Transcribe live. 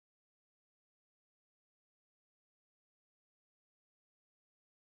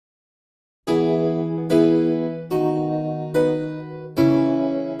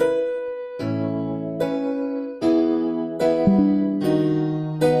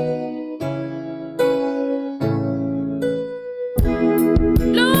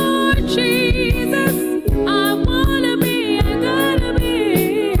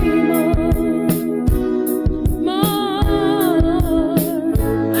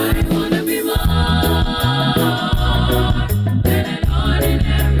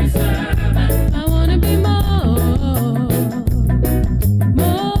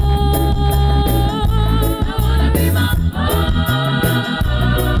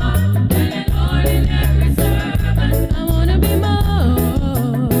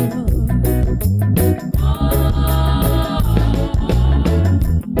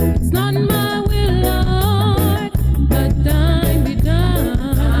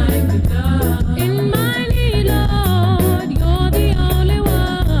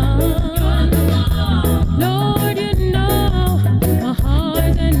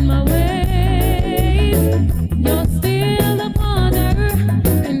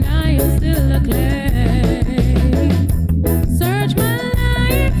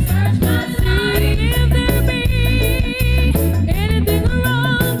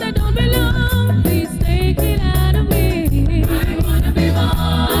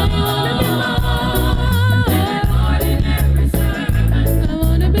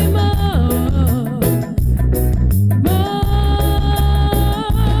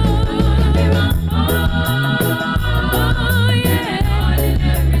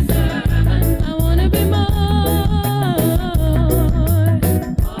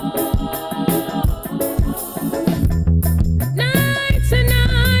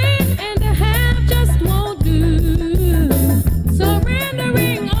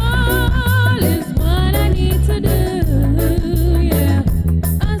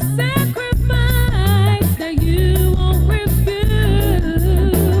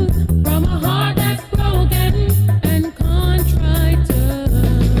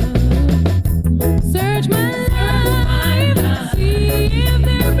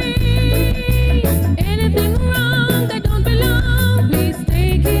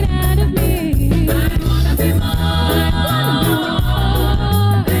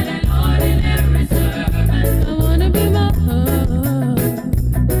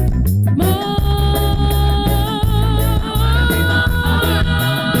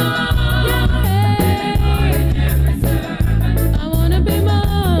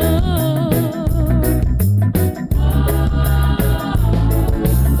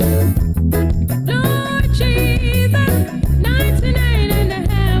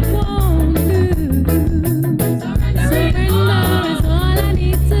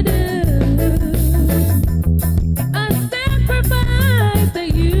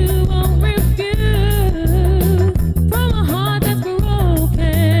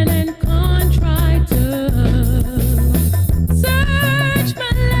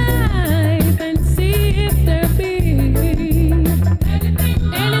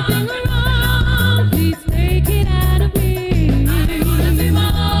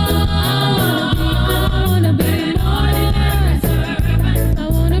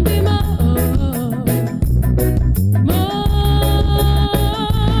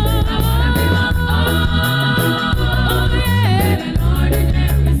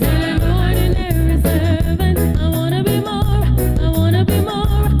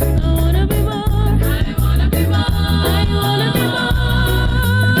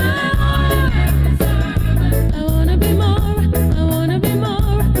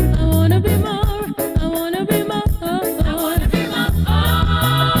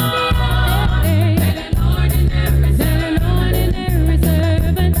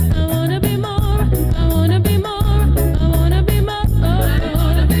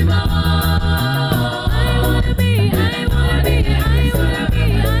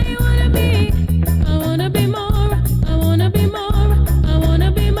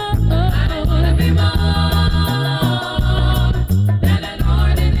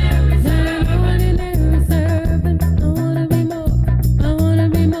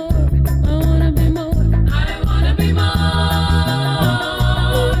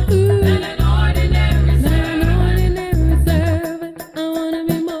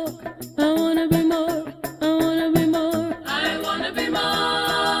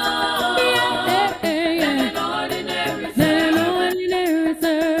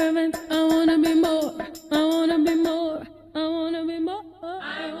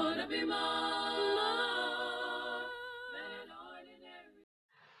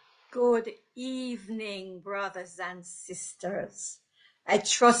Good evening, brothers and sisters. I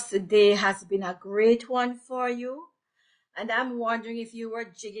trust the day has been a great one for you. And I'm wondering if you were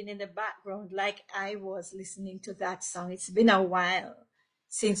jigging in the background like I was listening to that song. It's been a while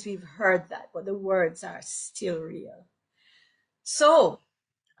since we've heard that, but the words are still real. So,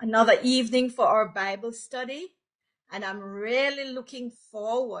 another evening for our Bible study. And I'm really looking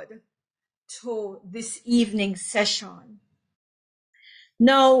forward to this evening session.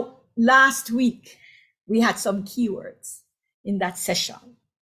 Now, last week, we had some keywords in that session.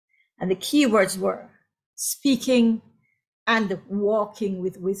 And the keywords were speaking and walking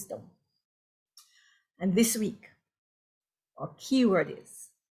with wisdom. And this week, our keyword is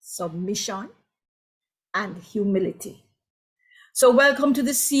submission and humility. So welcome to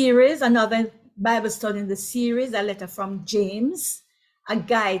the series, another Bible study in the series, a letter from James, a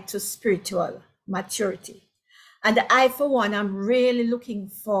guide to spiritual maturity. And I, for one, am really looking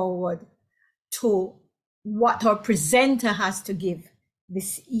forward to what our presenter has to give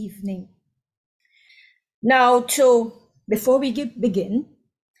this evening. Now, before we begin,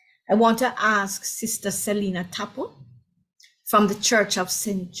 I want to ask Sister Selena Tapo from the Church of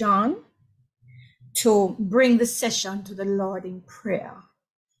St. John to bring the session to the Lord in prayer.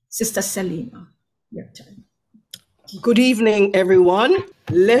 Sister Selena, your turn. Good evening, everyone.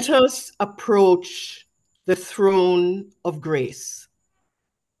 Let us approach the throne of grace.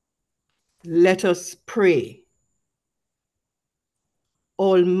 Let us pray.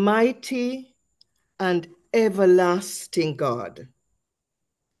 Almighty and everlasting God,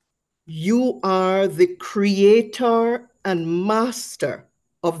 you are the creator and master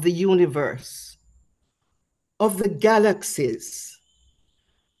of the universe, of the galaxies,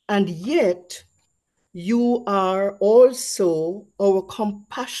 and yet you are also our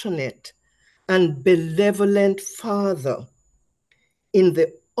compassionate and benevolent Father in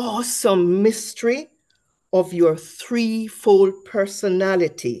the awesome mystery of your threefold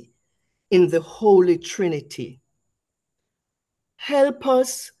personality in the Holy Trinity. Help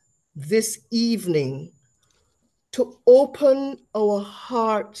us this evening to open our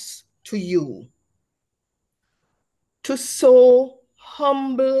hearts to you, to so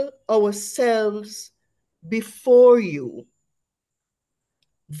humble ourselves before you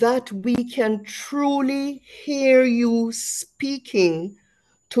that we can truly hear you speaking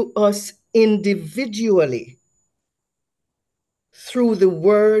to us individually through the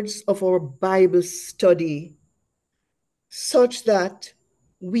words of our Bible study, such that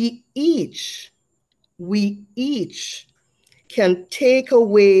we each can take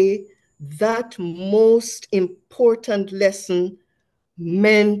away that most important lesson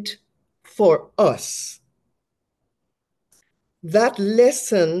meant for us. That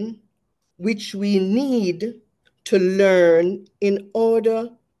lesson which we need to learn in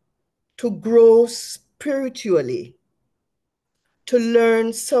order to grow spiritually, to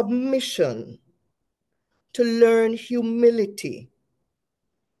learn submission, to learn humility,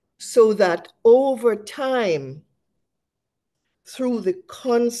 so that over time, through the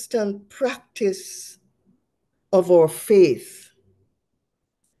constant practice of our faith,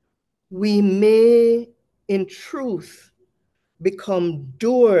 we may in truth become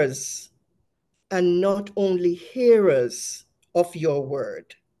doers and not only hearers of your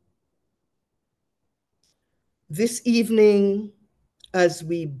word. This evening, as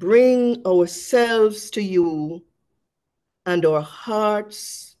we bring ourselves to you and our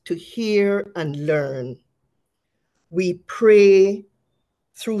hearts to hear and learn, we pray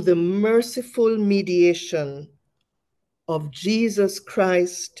through the merciful mediation of Jesus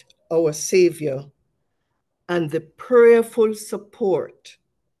Christ, our Savior, and the prayerful support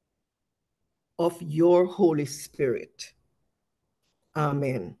of your Holy Spirit.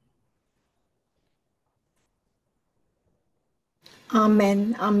 Amen.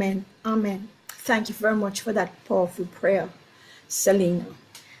 Amen, amen, amen. Thank you very much for that powerful prayer, Selena.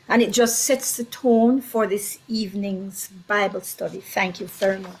 And it just sets the tone for this evening's Bible study. Thank you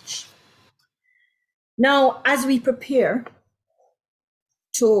very much. Now, as we prepare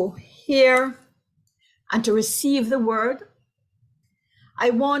to hear and to receive the word, I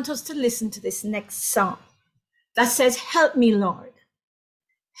want us to listen to this next song that says, "Help me, Lord.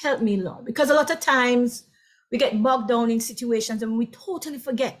 Help me, Lord." Because a lot of times we get bogged down in situations and we totally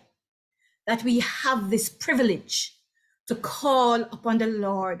forget that we have this privilege to call upon the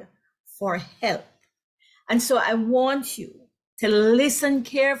Lord for help. And so I want you to listen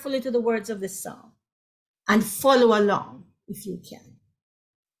carefully to the words of this song and follow along if you can.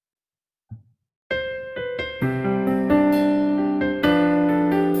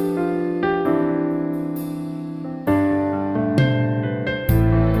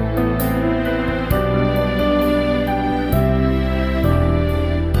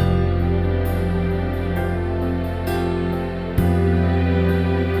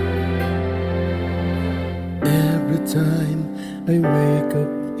 wake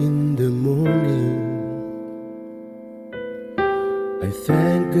up in the morning, I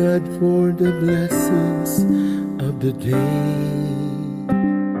thank God for the blessings of the day.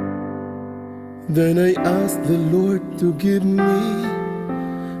 Then I ask the Lord to give me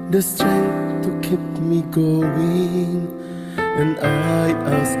the strength to keep me going, and I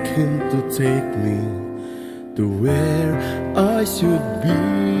ask Him to take me to where I should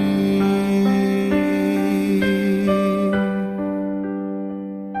be.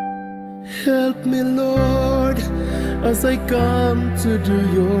 Help me, Lord, as I come to do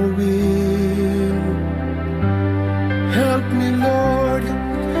your will. Help me, Lord,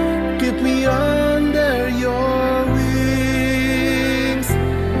 keep me under your wings.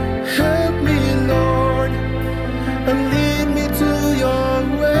 Help me, Lord, and lead me to your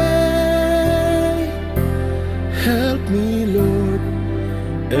way. Help me, Lord,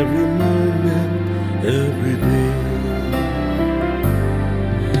 every moment, every day.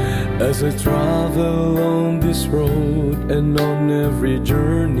 As I travel on this road and on every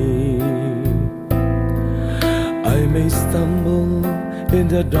journey, I may stumble in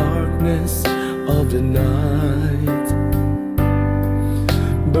the darkness of the night,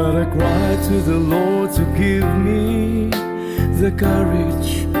 but I cry to the Lord to give me the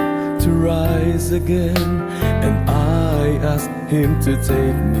courage to rise again, and I ask Him to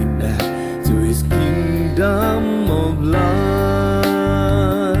take me back to His kingdom of light.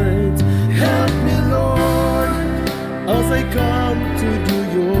 Help me, Lord, as I come to do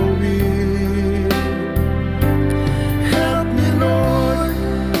your will. Help me, Lord,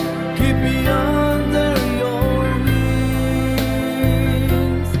 keep me under your wings.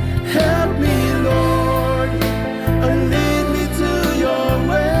 Help me, Lord, and lead me to your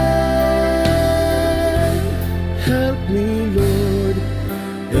way. Help me, Lord,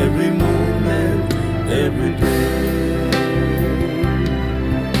 every moment, every day.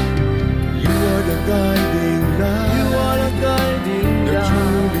 You are the guiding light. You are the guiding light. The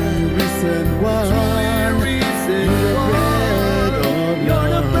truly risen one. You're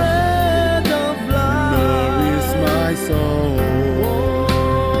the bread of life. Nourish my soul.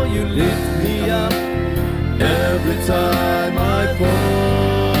 Oh, you lift me up every time I fall.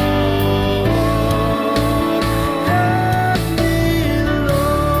 Help me,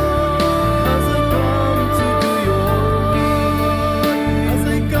 Lord, as I come to do your will. As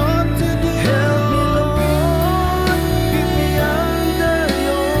I come to do help me, Lord, keep me under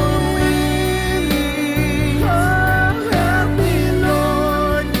your wings. Oh, help me,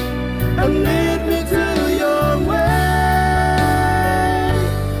 Lord, and lead me to your way.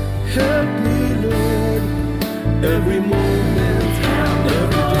 Help me, Lord, every moment,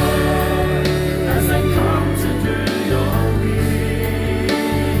 every day, as I come to do your will.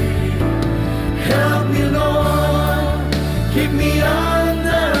 Help me, Lord, keep me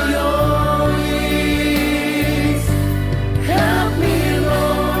under your wings. Help me,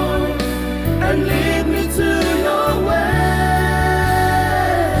 Lord, and lead me to your way.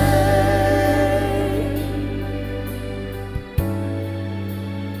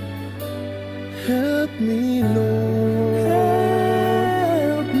 Help me, Lord.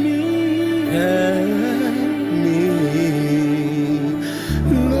 Help me. Help me,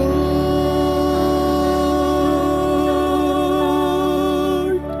 Lord.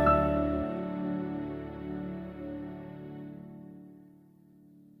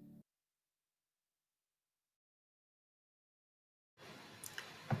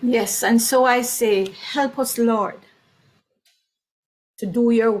 Yes, and so I say, help us, Lord, to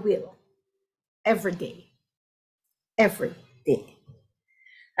do your will every day. Every day.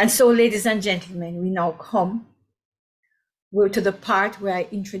 And so, ladies and gentlemen, we now come to the part where I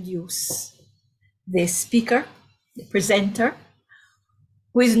introduce the speaker, the presenter,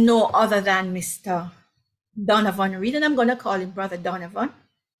 who is no other than Mr. Donovan Reid, and I'm going to call him Brother Donovan.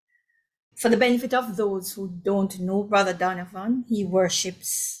 For the benefit of those who don't know Brother Donovan, he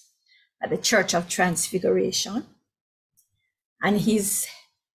worships at the Church of Transfiguration, and he's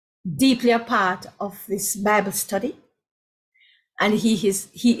deeply a part of this Bible study, and he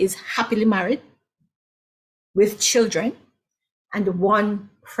is happily married with children and one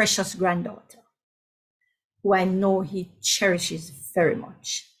precious granddaughter, who I know he cherishes very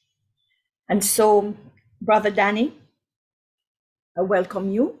much. And so, Brother Danny, I welcome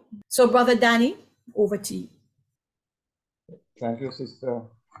you. So, Brother Danny, over to you. Thank you, Sister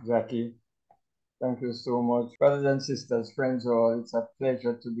Jackie. Thank you so much. Brothers and sisters, friends all, it's a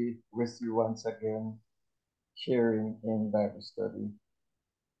pleasure to be with you once again, sharing in Bible study.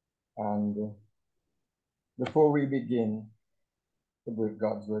 And before we begin to break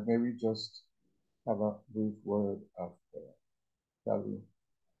God's word, may we just have a brief word of prayer. shall we?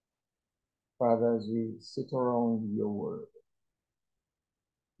 Father, as we sit around your word,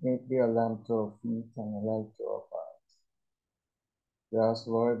 may it be a lamp to our feet and a light to our paths. We ask,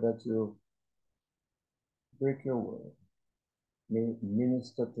 Lord, that you break your word. May it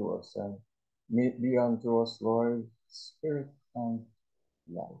minister to us and may it be unto us, Lord, spirit and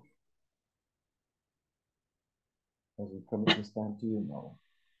life. As we commit this time to you now,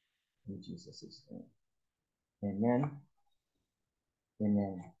 in Jesus' name. Amen.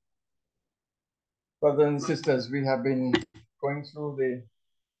 Amen. Brothers and sisters, we have been going through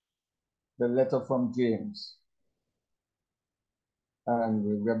the letter from James, and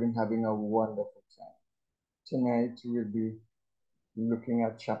we have been having a wonderful time. Tonight we'll be looking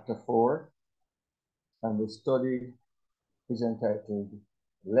at chapter 4, and the study is entitled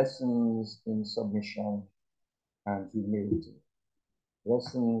Lessons in Submission and Humility.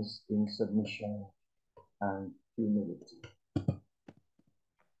 Lessons in Submission and Humility. I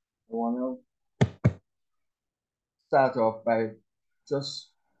want to start off by just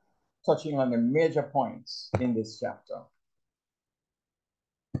touching on the major points in this chapter.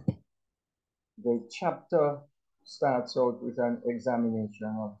 The chapter starts out with an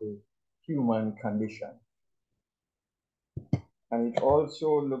examination of the human condition. And it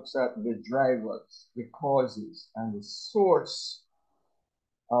also looks at the drivers, the causes, and the source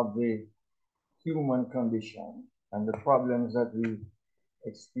of the human condition and the problems that we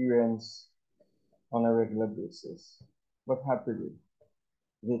experience on a regular basis. But happily,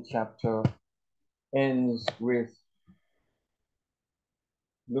 the chapter ends with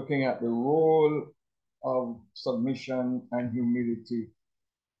looking at the role of submission and humility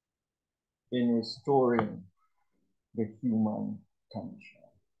in restoring the human condition.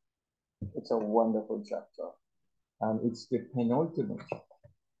 It's a wonderful chapter, and it's the penultimate chapter.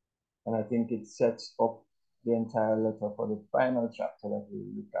 And I think it sets up the entire letter for the final chapter that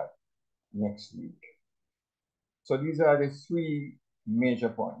we'll look at next week. So these are the three major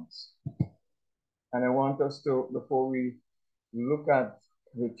points. And I want us to, before we look at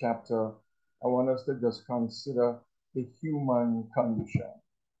the chapter, I want us to just consider the human condition.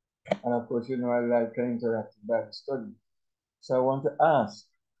 And of course, you know, I like an interactive Bible study. So I want to ask,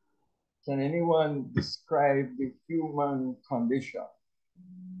 can anyone describe the human condition?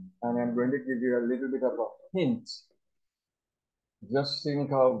 And I'm going to give you a little bit of a hint. Just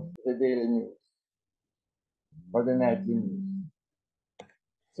think of the daily news or the nightly news.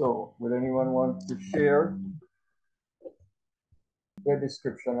 So, would anyone want to share their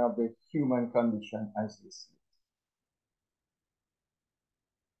description of the human condition as they see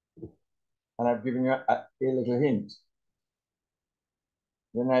it? And I've given you a little hint.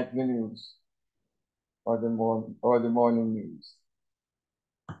 The nightly news or the morning news.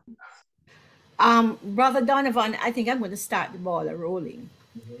 Brother Donovan, I think I'm going to start the ball rolling.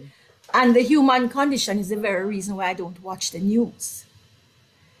 And the human condition is the very reason why I don't watch the news.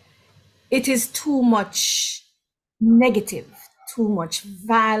 It is too much negative, too much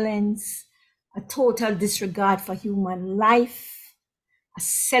violence, a total disregard for human life, a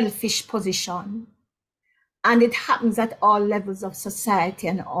selfish position. And it happens at all levels of society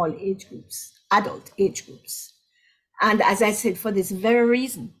and all age groups, adult age groups. And as I said, for this very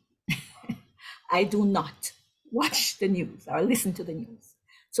reason, I do not watch the news or listen to the news.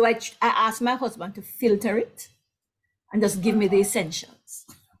 So I ask my husband to filter it and just give me the essentials.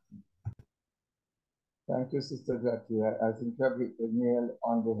 Thank you, Sister Jackie. I think you have hit the nail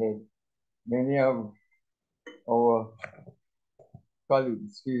on the head. Many of our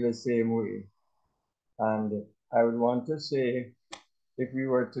colleagues feel the same way. And I would want to say, if we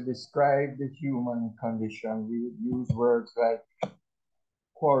were to describe the human condition, we would use words like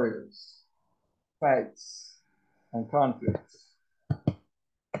quarrels, fights, and conflicts,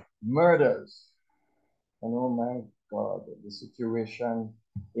 murders. And oh my God, the situation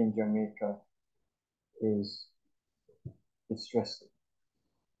in Jamaica is distressing.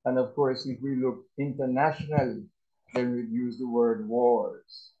 And of course, if we look internationally, then we'd use the word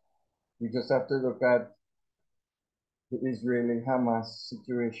wars. We just have to look at the Israeli-Hamas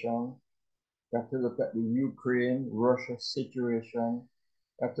situation. We have to look at the Ukraine-Russia situation.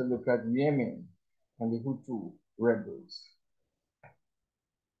 We have to look at Yemen and the Hutu rebels.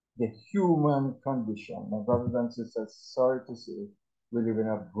 The human condition. My brothers and sisters, sorry to say, we live in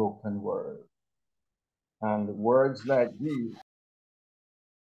a broken world. And words like these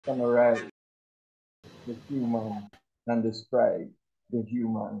summarize the human and describe the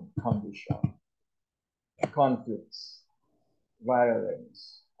human condition. Conflicts,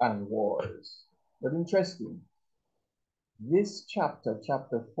 violence, and wars. But interesting, this chapter,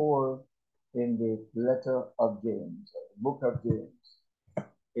 chapter 4, in the letter of James, or the book of James.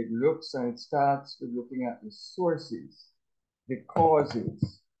 It looks and it starts with looking at the sources, the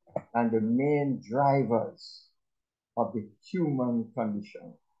causes, and the main drivers of the human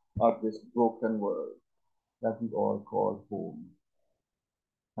condition of this broken world that we all call home.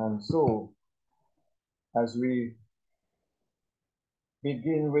 And so, as we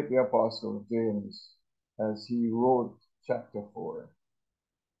begin with the Apostle James, as he wrote chapter 4,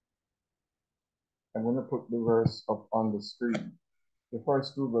 I'm going to put the verse up on the screen, the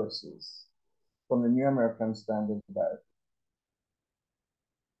first two verses from the New American Standard Bible.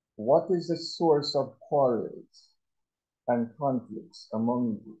 What is the source of quarrels and conflicts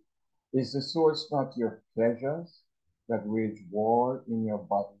among you? Is the source not your pleasures that wage war in your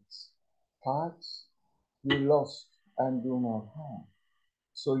body's parts? You lust and do not harm.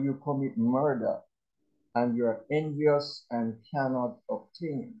 So you commit murder, and you are envious and cannot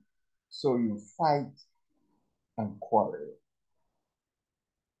obtain. So you fight and quarrel.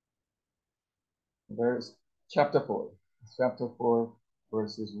 There's chapter 4. Chapter 4,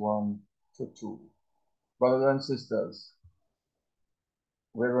 verses 1 to 2. Brothers and sisters,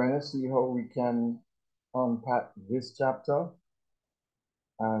 we're going to see how we can unpack this chapter,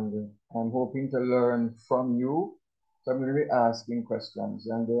 and I'm hoping to learn from you. So I'm going to be asking questions,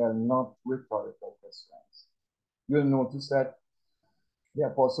 and they are not rhetorical questions. You'll notice that the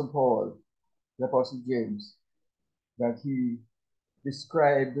Apostle Paul, the Apostle James, that he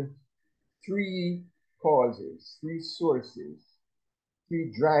described three causes, three sources,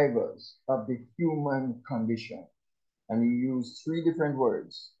 three drivers of the human condition. And he used three different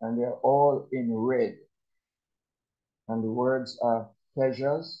words, and they're all in red. And the words are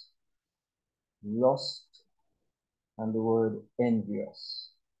pleasures, lust, and the word envious.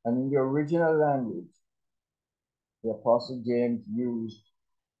 And in the original language, the Apostle James used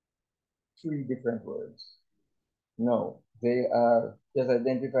three different words. No, he has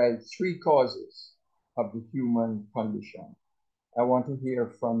identified three causes of the human condition. I want to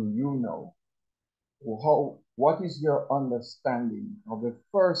hear from you now. What is your understanding of the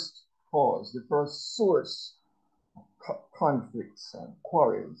first cause, the first source of conflicts and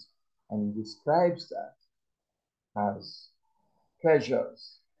quarrels? And he describes that as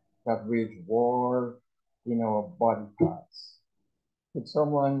pleasures that wage war in our body parts. Could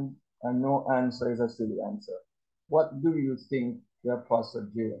someone, and no answer is a silly answer, what do you think the Apostle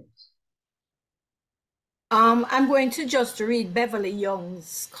James? I'm going to just read Beverly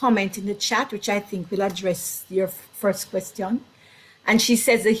Young's comment in the chat, which I think will address your first question. And she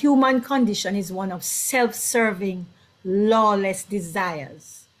says the human condition is one of self-serving, lawless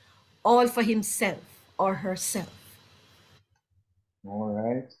desires, all for himself or herself. All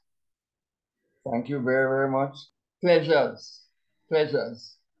right. Thank you very, very much. Pleasures.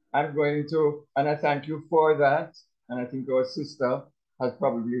 Pleasures. I'm going to, and I thank you for that. And I think our sister has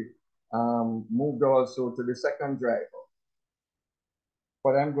probably moved also to the second driver.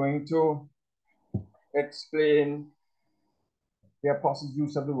 But I'm going to explain the apostle's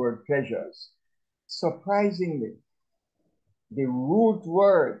use of the word pleasures. Surprisingly, the root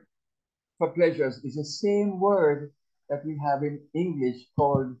word for pleasures is the same word that we have in English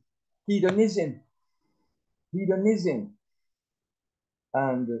called hedonism. Hedonism.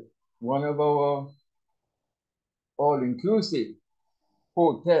 And one of our all-inclusive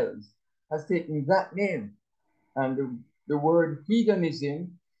hotels has taken that name. And the word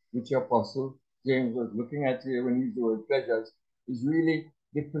hedonism, which the Apostle James was looking at here when he used the word pleasures, is really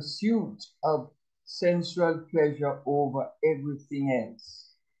the pursuit of sensual pleasure over everything else.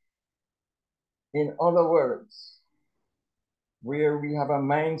 In other words, where we have a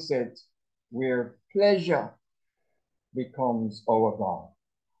mindset where pleasure becomes our God.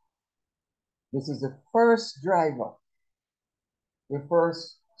 This is the first driver, the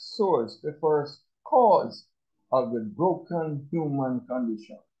first source, the first cause of the broken human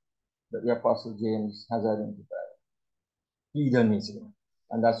condition that the Apostle James has identified. Hedonism.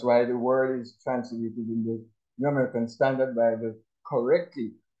 And that's why the word is translated in the New American Standard Bible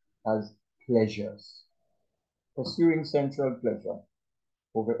correctly as pleasures. Pursuing sensual pleasure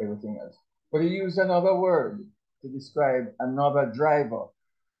over everything else. But he used another word to describe another driver.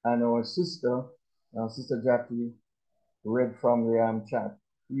 And our sister Jackie, read from the chat.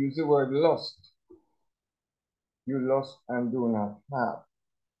 He used the word lust. You lust and do not have.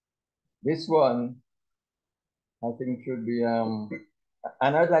 This one, I think, should be, and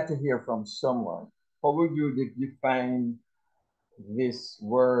I'd like to hear from someone. How would you define this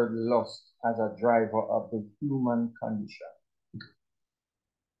word lust as a driver of the human condition? If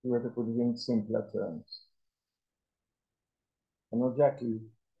you were to put it in simpler terms. I know, Jackie,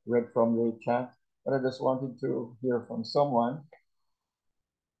 read from the chat, but I just wanted to hear from someone.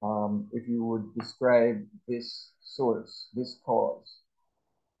 If you would describe this source, this cause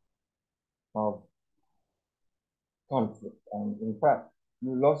of conflict. And in fact,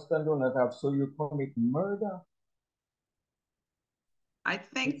 you lust and do not have, so you commit murder. I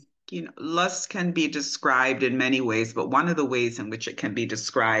think, lust can be described in many ways, but one of the ways in which it can be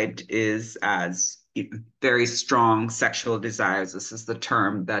described is as very strong sexual desires. This is the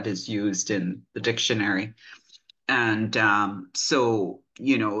term that is used in the dictionary. And so,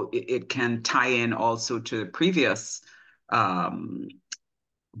 it can tie in also to the previous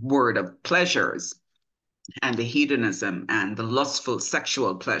word of pleasures and the hedonism and the lustful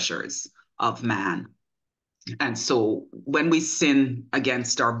sexual pleasures of man. And so when we sin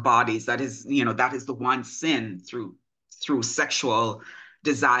against our bodies, that is the one sin through sexual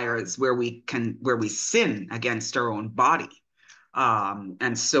desires where we sin against our own body.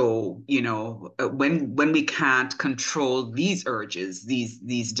 And so, when we can't control these urges,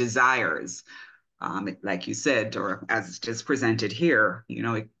 these desires, like you said, or as it is presented here,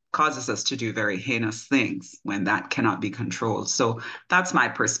 it causes us to do very heinous things when that cannot be controlled. So that's my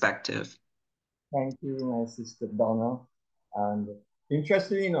perspective. Thank you, my sister Donna. And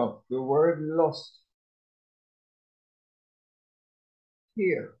interestingly enough, the word lust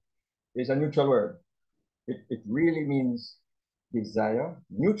here is a neutral word. It really means desire,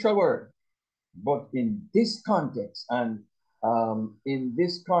 neutral word. But in this context, and in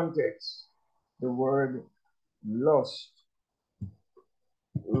this context, the word lust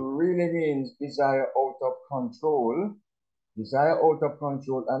really means desire out of control,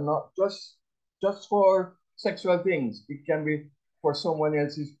 and not just for sexual things. It can be for someone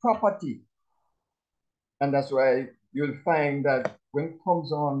else's property. And that's why you'll find that when it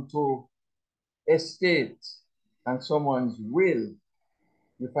comes on to estates and someone's will,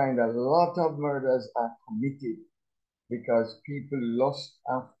 you find a lot of murders are committed because people lust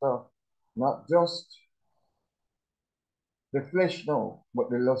after not just the flesh, no, but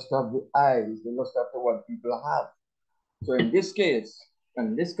the lust of the eyes, the lust after what people have. So in this case,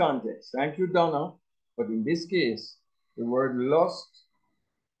 in this context, thank you, Donna, but in this case, the word lust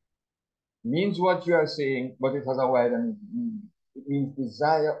means what you are saying, but it has a wider meaning. It means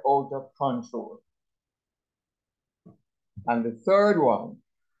desire out of control. And the third one,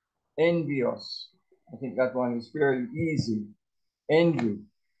 envious. I think that one is fairly easy. Envy,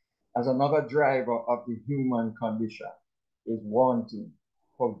 as another driver of the human condition, is wanting,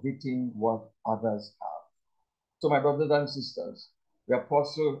 coveting what others have. So my brothers and sisters, the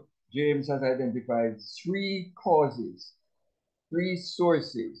Apostle James has identified three causes, three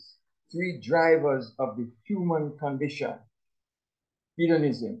sources, three drivers of the human condition.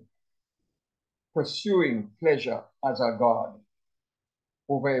 Hedonism, pursuing pleasure as a god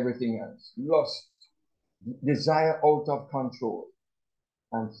over everything else. Lust, desire out of control.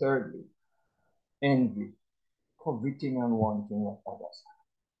 And thirdly, envy, coveting and wanting what others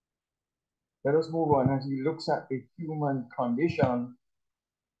have. Let us move on as he looks at the human condition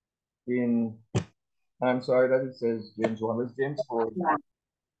in, I'm sorry that it says James 1, it's James 4.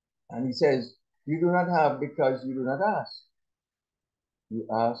 And he says, you do not have because you do not ask. You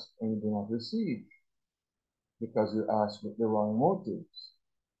ask and you do not receive because you ask with the wrong motives,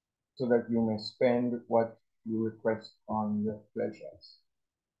 so that you may spend what you request on your pleasures.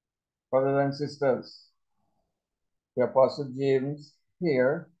 Brothers and sisters, the Apostle James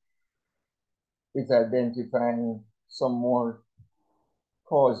here is identifying some more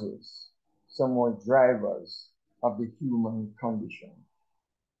causes, some more drivers of the human condition.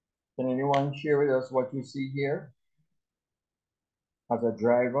 Can anyone share with us what you see here as a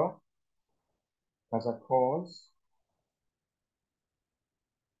driver, as a cause?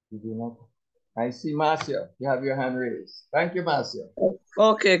 You do not. I see Marcia. You have your hand raised. Thank you, Marcia.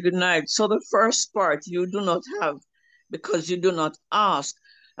 Okay, good night. So the first part, you do not have because you do not ask.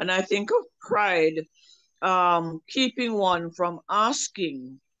 And I think of pride, keeping one from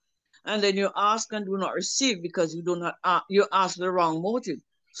asking. And then you ask and do not receive because you do not you ask the wrong motive.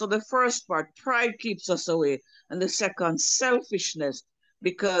 So the first part, pride keeps us away. And the second, selfishness,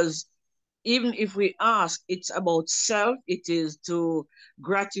 because even if we ask, it's about self. It is to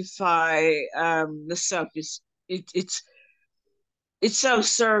gratify the selfish. It's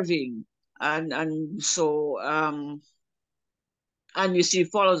self-serving, and so and you see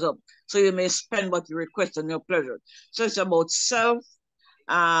follows up. So you may spend what you request on your pleasure. So it's about self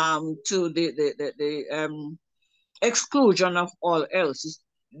to the exclusion of all else.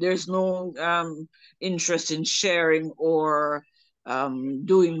 There's no interest in sharing or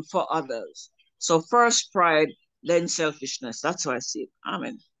doing for others. So first pride, then selfishness. That's how I see it.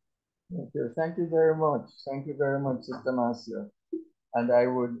 Amen. Thank you. Thank you very much. Thank you very much, Sister Marcia. And I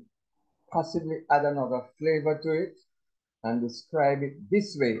would possibly add another flavor to it and describe it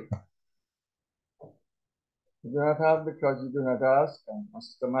this way. You do not have because you do not ask. And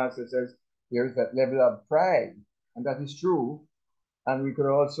Sister Marcia says there is that level of pride. And that is true. And we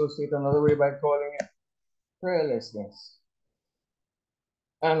could also say it another way by calling it prayerlessness.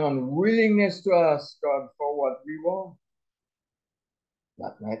 An unwillingness to ask God for what we want.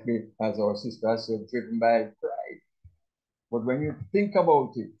 That might be, as our sister said, driven by pride. But when you think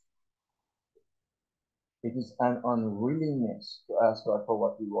about it, it is an unwillingness to ask God for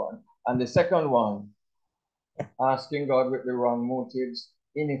what we want. And the second one, asking God with the wrong motives,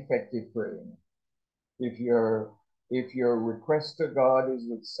 ineffective praying. If your request to God is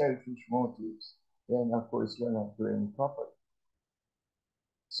with selfish motives, then of course you're not praying properly.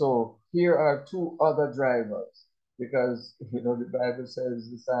 So here are two other drivers, because the Bible says,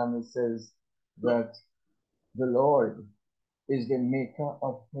 the psalmist says that the Lord is the maker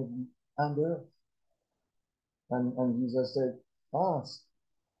of heaven and earth. And Jesus said, ask,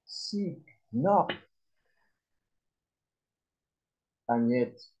 seek, knock. And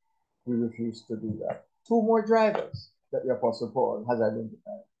yet we refuse to do that. Two more drivers that the Apostle Paul has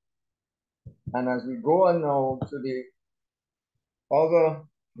identified. And as we go on now to the other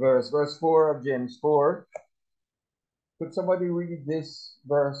verse 4 of James 4, could somebody read this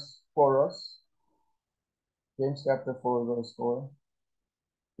verse for us? James chapter 4, verse 4.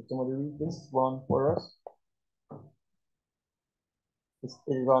 Could somebody read this one for us? It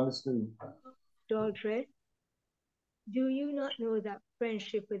is on the screen. Daughters, do you not know that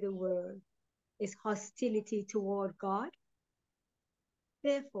friendship with the world is hostility toward God?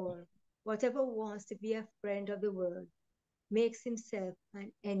 Therefore, whatever wants to be a friend of the world makes himself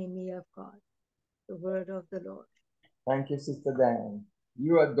an enemy of God. The word of the Lord. Thank you, Sister Diane.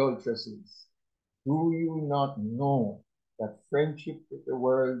 You adulteresses, do you not know that friendship with the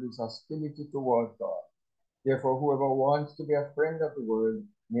world is hostility toward God? Therefore, whoever wants to be a friend of the world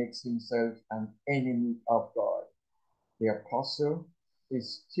makes himself an enemy of God. The apostle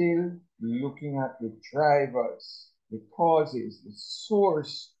is still looking at the drivers, the causes, the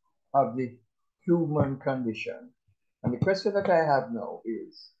source of the human condition. And the question that I have now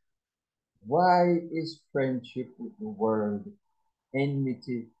is, why is friendship with the world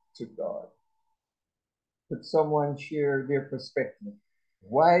enmity to God? Could someone share their perspective?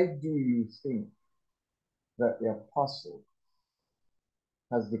 Why do you think that the apostle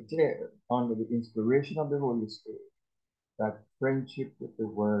has declared under the inspiration of the Holy Spirit that friendship with the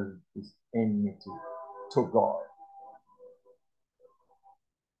world is enmity to God?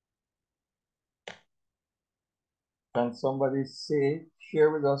 Can somebody share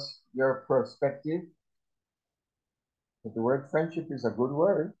with us your perspective? That the word friendship is a good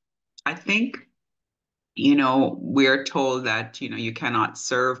word. I think, we're told that, you cannot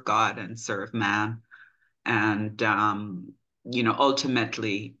serve God and serve man. And,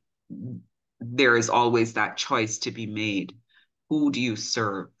 ultimately, there is always that choice to be made. Who do you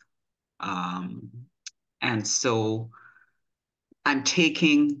serve? And so I'm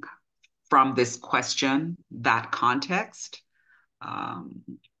taking from this question that context.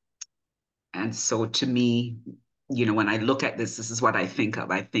 And so to me, when I look at this is what I think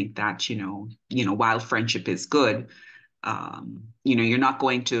of. I think that, while friendship is good, you're not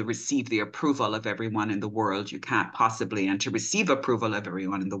going to receive the approval of everyone in the world. You can't possibly, and to receive approval of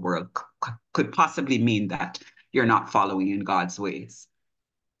everyone in the world could possibly mean that you're not following in God's ways.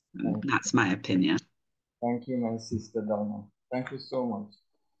 That's my opinion. Thank you, my sister Donna. Thank you so much.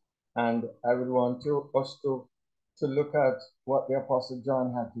 And I would want us to look at what the Apostle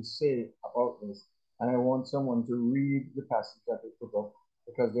John had to say about this. And I want someone to read the passage that we put up,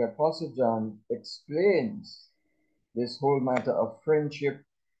 because the Apostle John explains this whole matter of friendship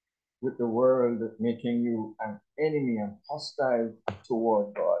with the world making you an enemy and hostile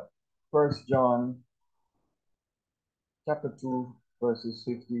toward God. 1 John chapter 2, verses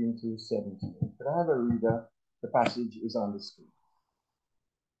 15 to 17. Could I have a reader? The passage is on the screen.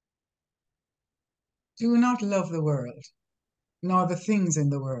 Do not love the world, nor the things in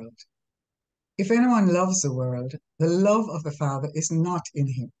the world. If anyone loves the world, the love of the Father is not in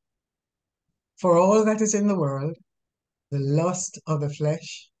him. For all that is in the world, the lust of the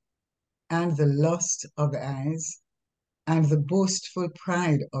flesh, and the lust of the eyes, and the boastful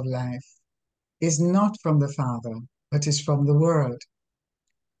pride of life, is not from the Father, but is from the world.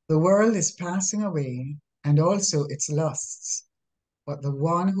 The world is passing away, and also its lusts, but the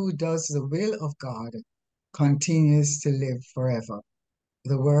one who does the will of God continues to live forever.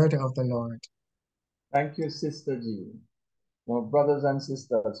 The word of the Lord. Thank you, Sister Jean. Now, brothers and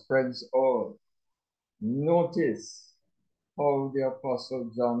sisters, friends all, notice how the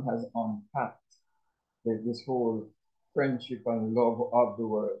Apostle John has unpacked this whole friendship and love of the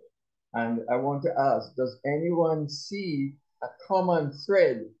world. And I want to ask, does anyone see a common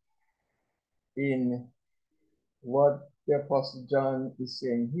thread in what the Apostle John is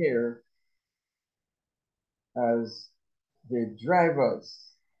saying here as the drivers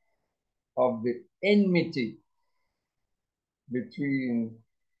of the enmity between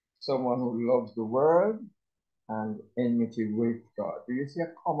someone who loves the world and enmity with God? Do you see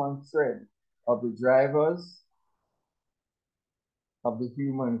a common thread of the drivers of the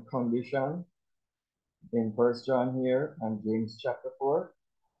human condition in 1 John here and James chapter 4?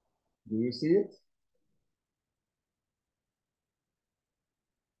 Do you see it?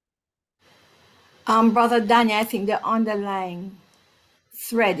 Brother Danny, I think the underlying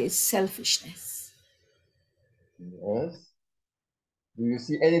thread is selfishness. Yes. Do you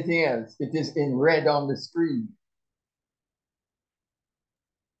see anything else? It is in red on the screen.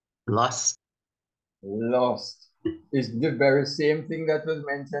 Lust. Lust is the very same thing that was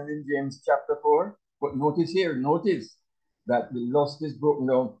mentioned in James chapter 4. But notice here, notice that the lust is broken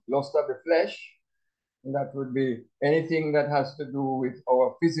down. Lust of the flesh, and that would be anything that has to do with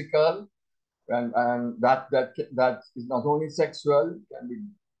our physical, and that is not only sexual, it can be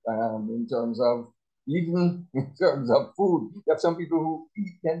in terms of, even in terms of food. You have some people who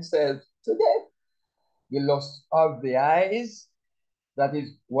eat themselves to death. The lust of the eyes, that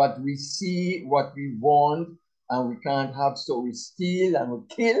is what we see, what we want, and we can't have, so we steal and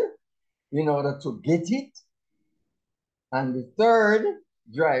we kill in order to get it. And the third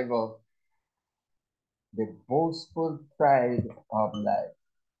driver, the boastful pride of life.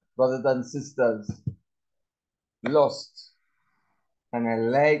 Brothers and sisters, lust, and I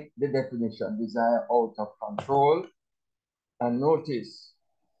like the definition, desire out of control. And notice,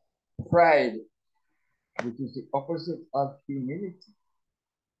 pride, which is the opposite of humility.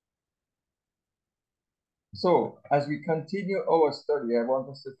 So, as we continue our study, I want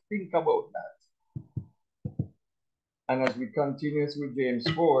us to think about that. And as we continue through James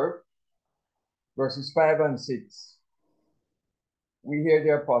 4, verses 5 and 6, we hear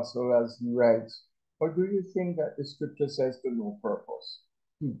the apostle as he writes, or do you think that the scripture says to no purpose?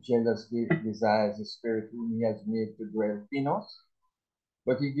 He jealously desires the Spirit whom he has made to dwell in us,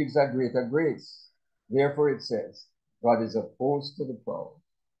 but he gives a greater grace. Therefore it says, God is opposed to the proud,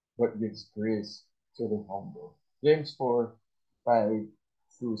 but gives grace to the humble. James 4, 5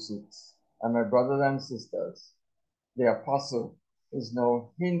 through 6. And my brothers and sisters, the apostle is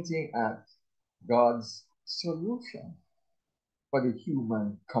now hinting at God's solution for the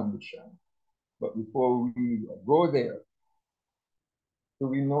human condition. But before we go there, do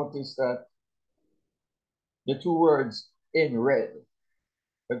we notice that the two words in red,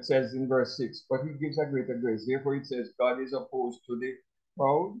 it says in verse 6, but he gives a greater grace. Therefore it says, God is opposed to the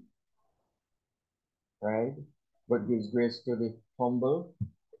proud, right? But gives grace to the humble.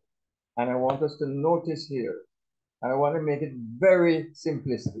 And I want us to notice here, and I want to make it very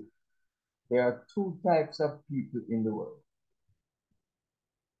simplistic. There are two types of people in the world.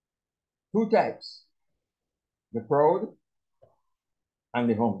 Two types, the proud and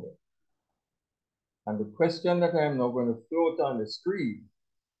the humble. And the question that I am now going to float on the screen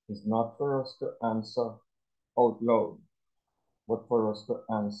is not for us to answer out loud, but for us to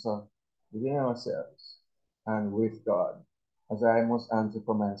answer within ourselves and with God, as I must answer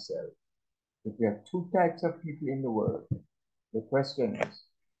for myself. If there are two types of people in the world, the question is,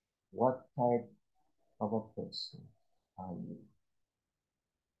 what type of a person are you?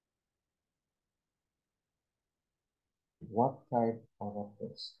 What type of a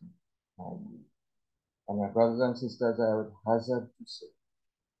person are you? And my brothers and sisters, I would hazard to say,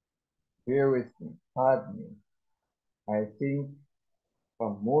 bear with me, pardon me. I think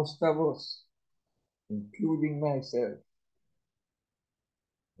for most of us, including myself,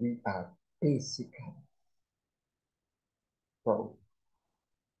 we are basically proud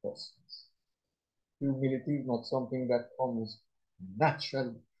persons. Humility is not something that comes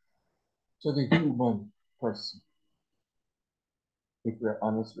naturally to the human person, if we're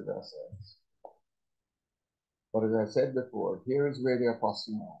honest with ourselves. But as I said before, here is where the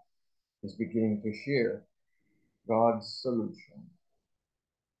apostle now is beginning to share God's solution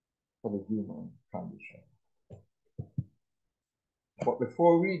for the human condition. But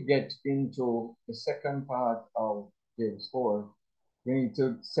before we get into the second part of James 4, we need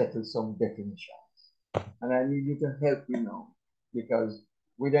to settle some definitions. And I need you to help me now, because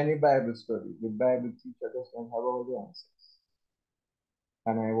with any Bible study, the Bible teacher doesn't have all the answers.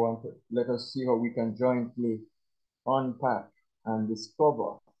 And I want to let us see how we can jointly unpack, and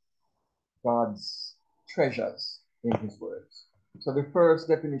discover God's treasures in his words. So the first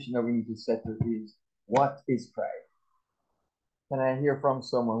definition that we need to settle is, what is pride? Can I hear from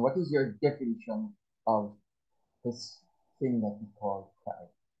someone? What is your definition of this thing that we call pride?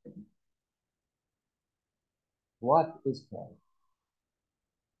 What is pride?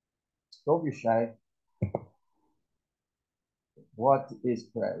 Don't be shy. What is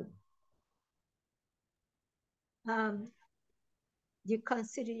pride? You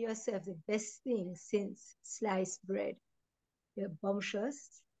consider yourself the best thing since sliced bread. You're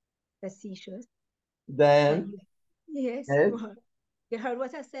bumptious, facetious. Then, Yes, yes? you heard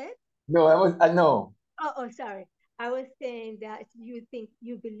what I said? No, I know. Oh, sorry. I was saying that you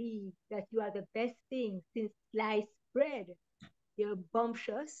believe that you are the best thing since sliced bread. You're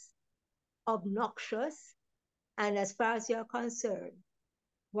bumptious, obnoxious, and as far as you're concerned,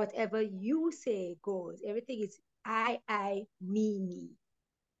 whatever you say goes. Everything is I, me.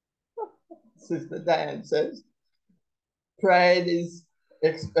 Sister Diane says, pride is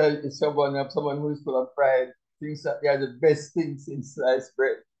someone who is full of pride, thinks that they are the best things in sliced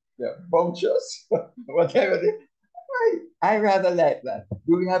bread. Yeah, bumptious, whatever. I rather like that.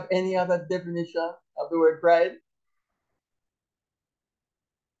 Do we have any other definition of the word pride?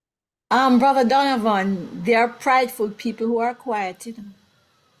 Brother Donovan, there are prideful people who are quiet,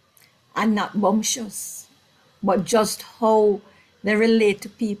 and not bumptious, but just how they relate to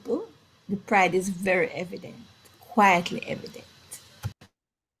people, the pride is very evident, quietly evident.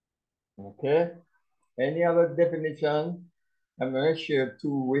 Okay. Any other definition? I'm going to share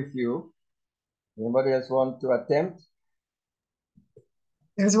two with you. Anybody else want to attempt?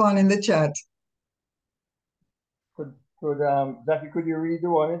 There's one in the chat. Jackie, could you read the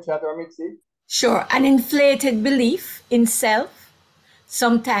one in chat or Mitzi? Sure, an inflated belief in self.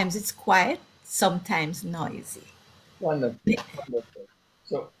 Sometimes it's quiet, sometimes noisy. Wonderful. Wonderful.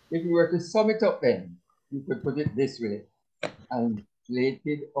 So if you were to sum it up then, you could put it this way: an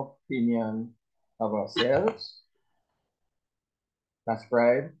inflated opinion of ourselves, that's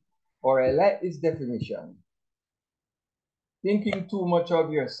pride. Or I like this definition: thinking too much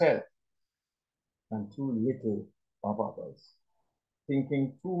of yourself and too little of others.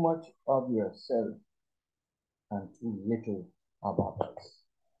 Thinking too much of yourself and too little of others.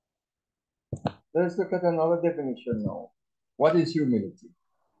 Let's look at another definition now. What is humility?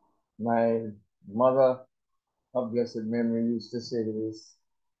 My mother of blessed memory used to say this,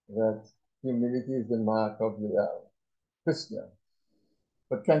 that humility is the mark of the Christian.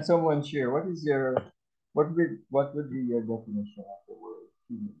 But can someone share what would be your definition of the word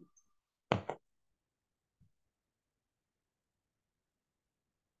humility?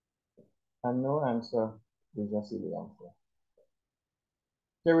 And no answer is a silly answer.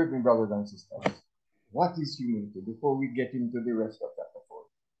 Share with me, brothers and sisters. What is humility before we get into the rest of chapter 4?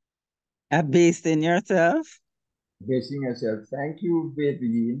 Abasing yourself. Basing yourself. Thank you,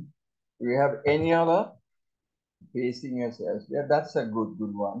 baby. Do we have any other? Basing yourself. Yeah, that's a good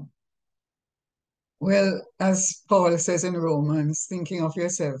one. Well, as Paul says in Romans, thinking of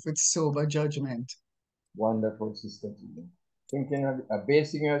yourself with sober judgment. Wonderful, Sister Tina. Thinking of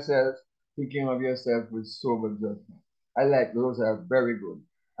basing yourself, thinking of yourself with sober judgment. I like those, are very good.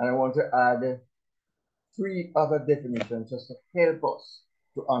 And I want to add 3 other definitions just to help us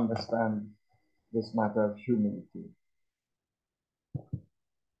to understand this matter of humility.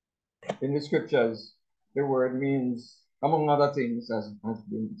 In the scriptures, the word means, among other things, as has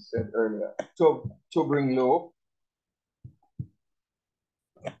been said earlier, to bring low.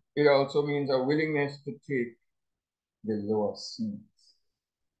 It also means a willingness to take the lower seats.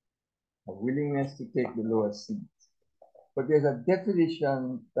 A willingness to take the lower seats. But there's a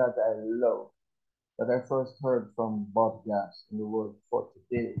definition that I love that I first heard from Bob Glass in the Word for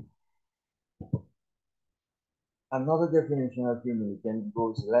Today. Another definition of humility, and it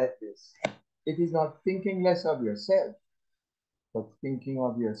goes like this: it is not thinking less of yourself, but thinking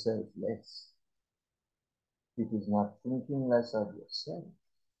of yourself less. It is not thinking less of yourself,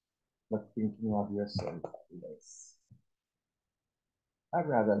 but thinking of yourself less. I'd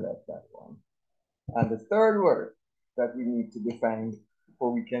rather let that one. And the third word that we need to define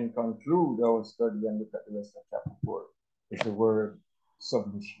before we can conclude our study and look at the rest of chapter 4 is the word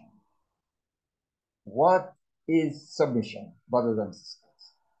submission. What is submission, brothers and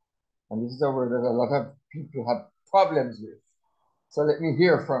sisters? And this is a word that a lot of people have problems with. So let me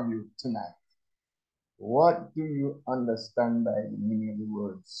hear from you tonight. What do you understand by the meaning of the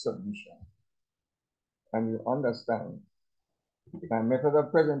word submission? And you understand my method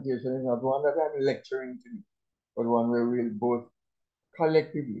of presentation is not one that I'm lecturing to you, but one where we'll both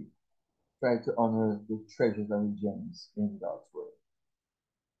collectively try to honor the treasures and the gems in God's word.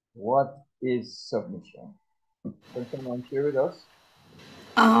 What is submission? Can someone share with us?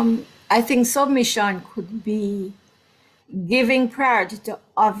 I think submission could be giving priority to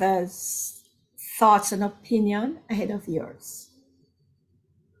others' thoughts and opinion ahead of yours.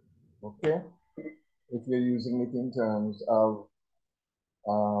 Okay. If you're using it in terms of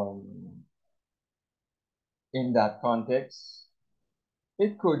in that context,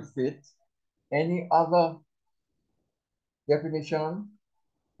 it could fit any other definition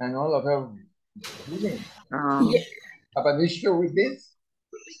and all of them. Have an issue with this?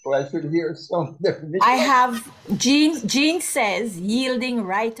 So I should hear some definition. I have Jean says yielding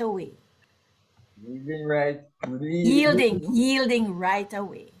right away. Yielding right. Yielding right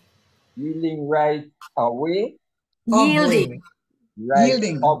away. Yielding right away. Yielding. Right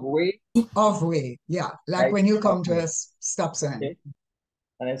Yielding. of way. Of way. Yeah. Like Right when you come to way. a stop sign. Okay.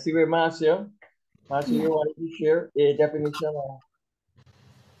 And I see where Marcia, you wanted to share a definition of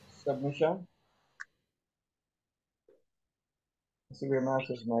submission. I see where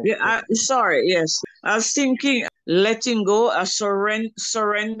Marcia's mic. Yeah, sorry, yes. I was thinking letting go, a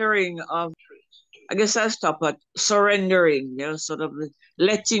surrendering of, I guess I'll stop at surrendering, sort of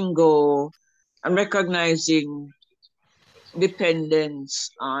letting go and recognizing dependence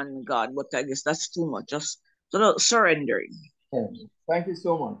on God. But I guess that's too much, just sort of surrendering. Yeah. Thank you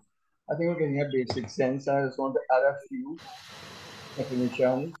so much. I think we're getting a basic sense. I just want to add a few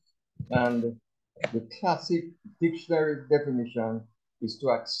definitions. And the classic dictionary definition is to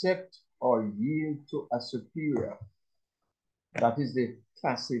accept or yield to a superior. That is the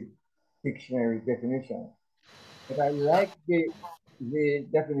classic dictionary definition. But I like the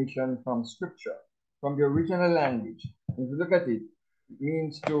definition from scripture, from the original language. If you look at it, it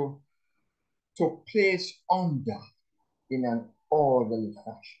means to place under in an orderly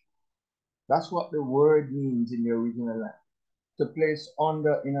fashion. That's what the word means in the original language. To place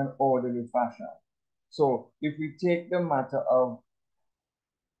under in an orderly fashion. So if we take the matter of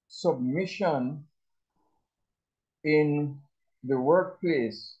submission in the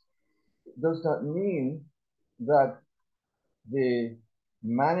workplace, does not mean that the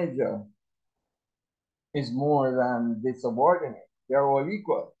manager is more than the subordinate. They're all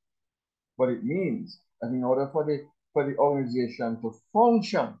equal. But it means that in order for the organization to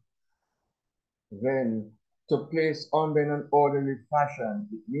function, then to place under in an orderly fashion,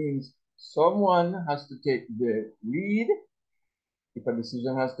 it means someone has to take the lead if a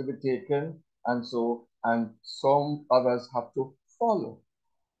decision has to be taken, and some others have to follow.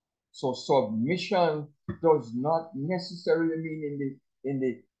 So submission does not necessarily mean in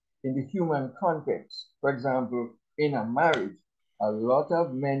the human context. For example, in a marriage, a lot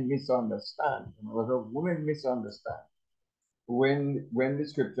of men misunderstand, and a lot of women misunderstand. When the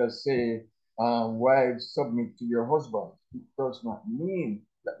scriptures say, wives, submit to your husband, it does not mean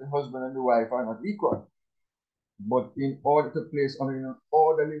that the husband and the wife are not equal. But in order to place on in an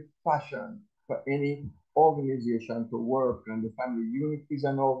orderly fashion for any organization to work, and the family unit is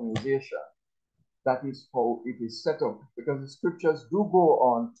an organization, that is how it is set up. Because the scriptures do go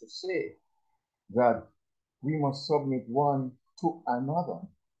on to say that we must submit one to another.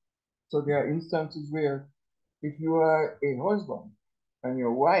 So there are instances where if you are a husband and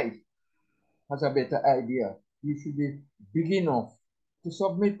your wife has a better idea, you should be big enough to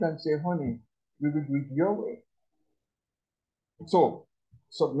submit and say, honey, we will do it your way. So,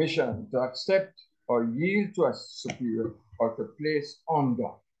 submission, to accept or yield to a superior or to place under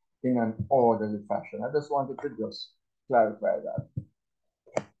in an orderly fashion. I just wanted to just clarify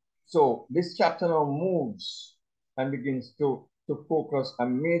that. So, this chapter now moves and begins to focus a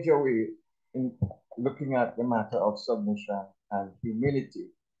major way in looking at the matter of submission and humility.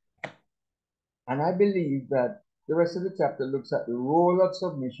 And I believe that the rest of the chapter looks at the role of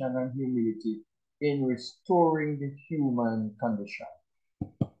submission and humility in restoring the human condition.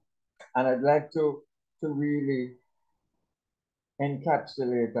 And I'd like to really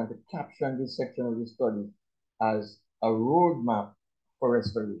encapsulate and to caption this section of the study as a roadmap for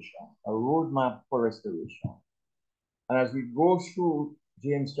restoration, a roadmap for restoration. And as we go through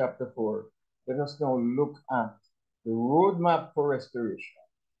James chapter 4, let us now look at the roadmap for restoration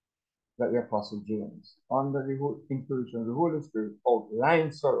that the Apostle James, under the inspiration of the Holy Spirit,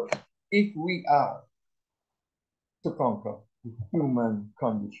 outlines for us if we are to conquer the human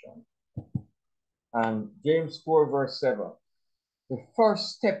condition. And James 4 verse 7, the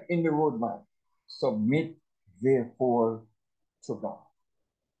first step in the roadmap, submit therefore to God.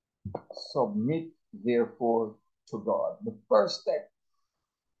 Submit therefore to God. The first step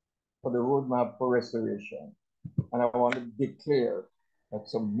for the roadmap for restoration. And I want to declare that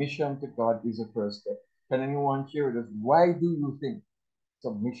submission to God is the first step. Can anyone share with us, why do you think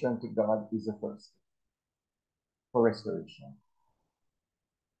submission to God is the first step for restoration?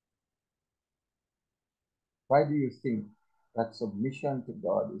 Why do you think that submission to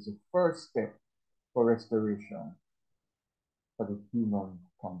God is the first step for restoration for the human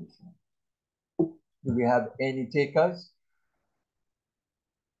condition? Do we have any takers?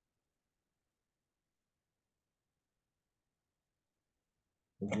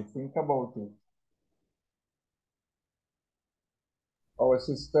 If you think about it, our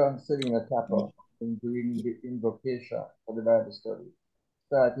sister Selena Tapper, in doing the invocation for the Bible study,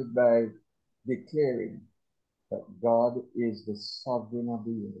 started by declaring that God is the sovereign of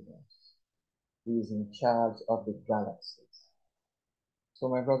the universe. He is in charge of the galaxies. So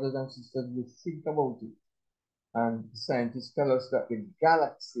my brothers and sisters, we think about it. And scientists tell us that the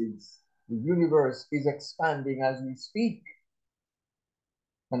galaxies, the universe is expanding as we speak.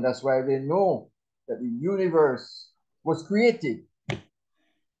 And that's why they know that the universe was created.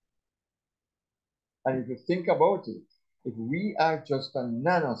 And if you think about it, if we are just a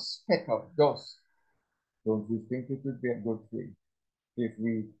nanospeck of dust, don't you think it would be a good thing if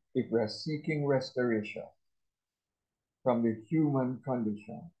we are seeking restoration from the human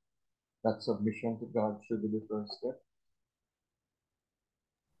condition, that submission to God should be the first step?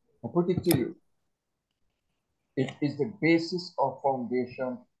 I put it to you, it is the basis or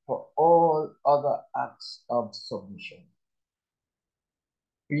foundation for all other acts of submission.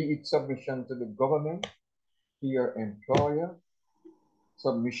 Be it submission to the government, to your employer,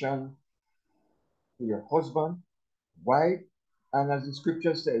 submission to your husband, wife, and as the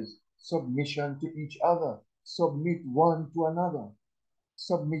scripture says, submission to each other. Submit one to another.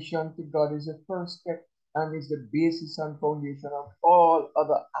 Submission to God is the first step and is the basis and foundation of all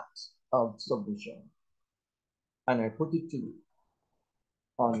other acts of submission. And I put it to you,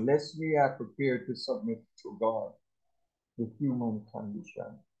 unless we are prepared to submit to God, the human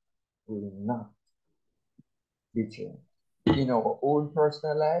condition will not be changed in our own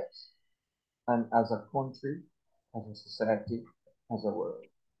personal lives and as a country, as a society, as a world.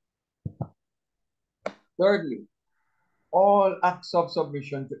 Thirdly, all acts of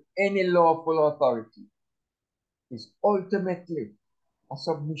submission to any lawful authority is ultimately a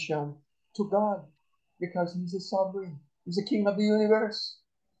submission to God because He's a sovereign. He's the King of the universe.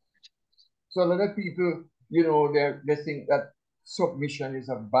 So a lot of people, they think that submission is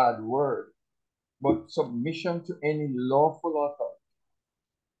a bad word, but submission to any lawful authority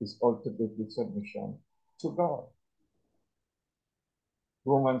is ultimately submission to God.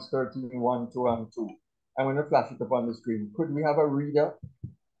 Romans 13, 1, 2, and 2. I'm going to flash it up on the screen. Could we have a reader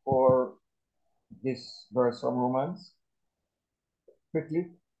for this verse from Romans? Quickly.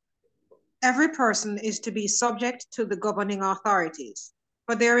 Every person is to be subject to the governing authorities,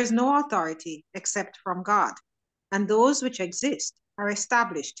 for there is no authority except from God, and those which exist are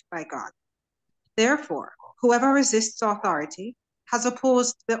established by God. Therefore, whoever resists authority has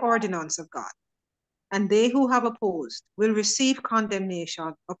opposed the ordinance of God, and they who have opposed will receive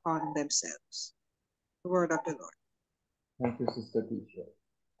condemnation upon themselves. The word of the Lord. Thank you, Sister Teacher.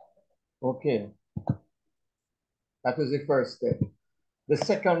 Okay. That was the first step. The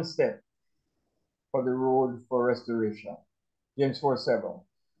second step for the road for restoration. James 4:7.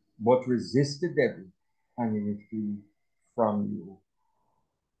 But resist the devil, and he will flee from you.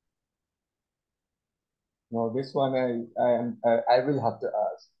 Now, this one I will have to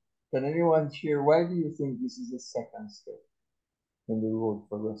ask. Can anyone share, why do you think this is the second step in the road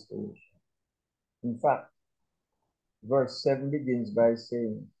for restoration? In fact, verse 7 begins by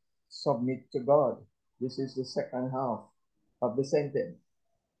saying, submit to God. This is the second half of the sentence.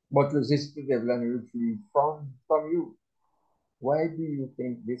 But resist the devil and he will flee from you. Why do you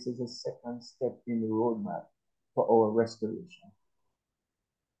think this is a second step in the roadmap for our restoration?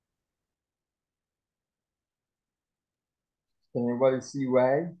 Can everybody see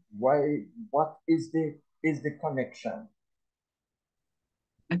why? What is the connection?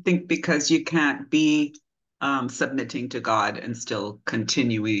 I think because you can't be submitting to God and still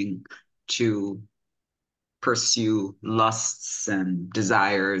continuing to pursue lusts and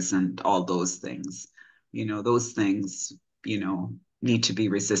desires and all those things. Those things, need to be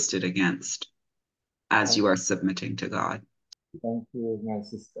resisted against as you are submitting to God. Thank you, my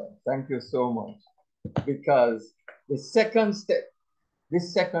sister. Thank you so much. Because this second step,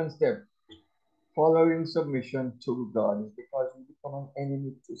 following submission to God, is because we become an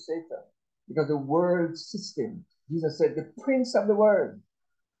enemy to Satan. Because the world system, Jesus said, the prince of the world.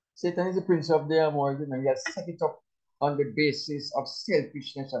 Satan is the prince of the world, and he has set it up on the basis of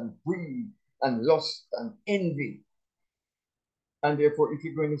selfishness and greed and lust and envy. And therefore, if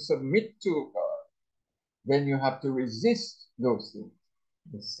you're going to submit to God, then you have to resist those things.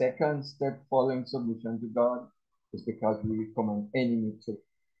 The second step following submission to God is because we become an enemy to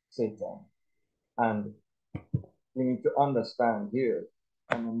Satan. And we need to understand here,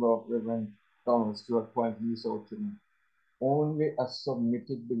 I remember Reverend Donald Stewart pointed this out to me, only a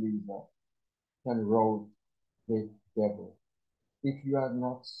submitted believer can rout the devil. If you are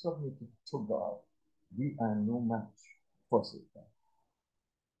not submitted to God, we are no match for Satan.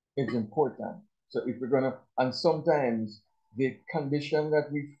 It's important. So if we're going to, and sometimes the condition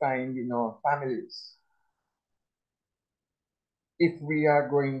that we find in our families, if we are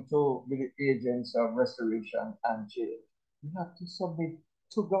going to be the agents of restoration and change, we have to submit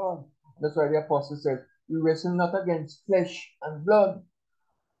to God. That's why the apostle says, we wrestle not against flesh and blood,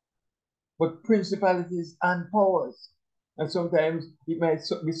 but principalities and powers. And sometimes it might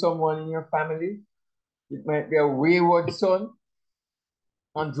be someone in your family. It might be a wayward son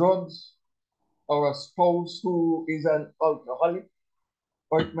on drugs, or a spouse who is an alcoholic,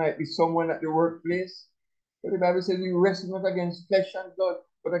 or it might be someone at the workplace. But the Bible says we wrestle not against flesh and blood,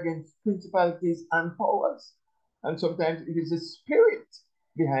 but against principalities and powers. And sometimes it is the spirit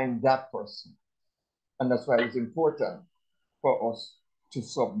behind that person. And that's why it's important for us to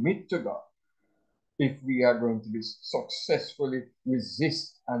submit to God if we are going to be successfully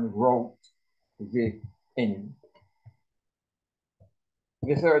resist and rout the enemy.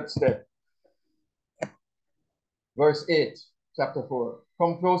 The third step, verse 8, chapter 4.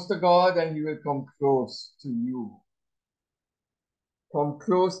 Come close to God and he will come close to you. Come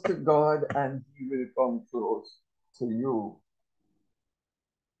close to God and he will come close to you.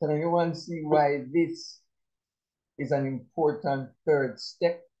 Can anyone see why this is an important third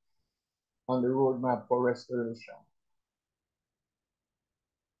step on the roadmap for restoration?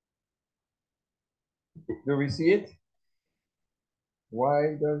 Do we see it?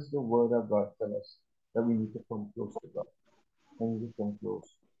 Why does the word of God tell us that we need to come close to God and we come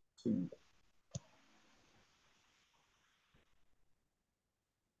close to you?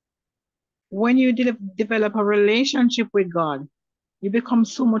 When you develop a relationship with God, you become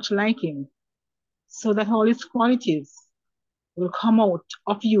so much like him, so that all his qualities will come out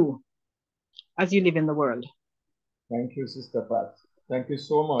of you as you live in the world. Thank you, Sister Pat. Thank you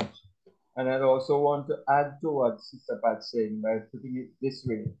so much. And I'd also want to add to what Sister Pat's saying by putting it this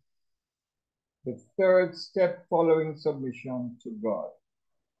way. The third step following submission to God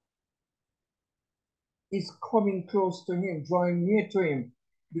is coming close to him, drawing near to him,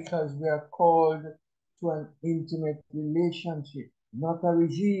 because we are called to an intimate relationship, not a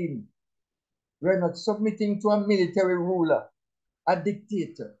regime. We're not submitting to a military ruler, a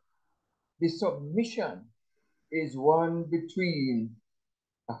dictator. The submission is one between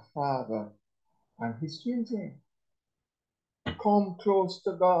a father and his children. Come close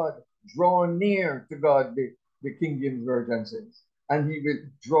to God, draw near to God, the King James Version says, and he will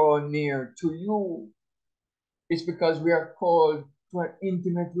draw near to you. It's because we are called to an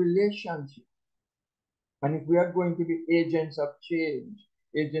intimate relationship. And if we are going to be agents of change,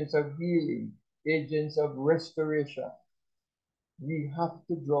 agents of healing, agents of restoration, we have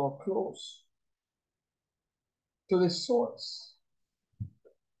to draw close to the source,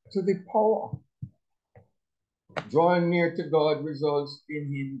 to the power. Drawing near to God results in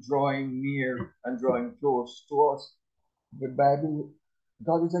him drawing near and drawing close to us. The Bible,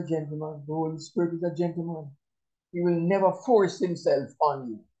 God is a gentleman. The Holy Spirit is a gentleman. He will never force himself on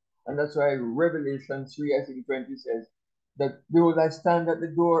you. And that's why Revelation 3, I think 20 says, that behold, I stand at the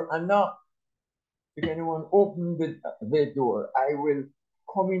door and knock. If anyone open the door, I will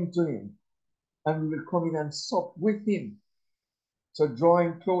come into him and we will come in and sup with him. So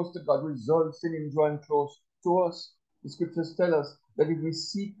drawing close to God results in him drawing close to us. The scriptures tell us that if we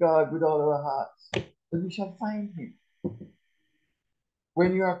seek God with all our hearts, then we shall find him.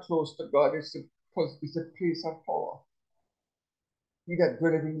 When you are close to God, it's a place of power. He that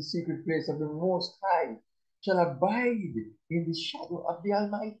dwelleth in the secret place of the Most High shall abide in the shadow of the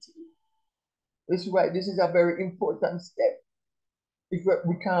Almighty. This is why this is a very important step. If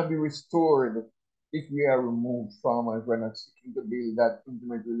we can't be restored if we are removed from and we're not seeking to build that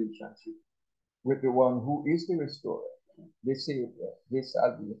intimate relationship with the one who is the restorer, the Savior, the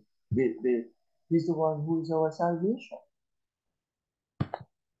Savior. He's the one who is our salvation.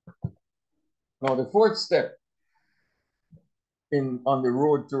 Now, the fourth step on the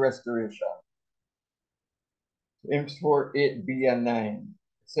road to restoration, James 4, 8b and 9,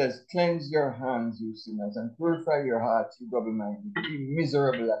 it says, cleanse your hands, you sinners, and purify your hearts, you double-minded. Be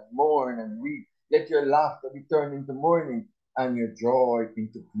miserable and mourn and weep. Let your laughter be turned into mourning and your joy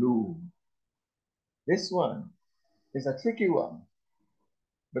into gloom. This one is a tricky one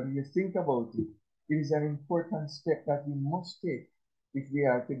But if you think about it, it is an important step that we must take if we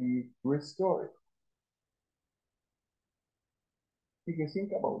are to be restored. If you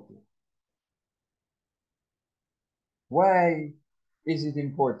think about it, why is it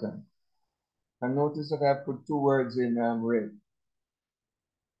important? And notice that I put two words in red.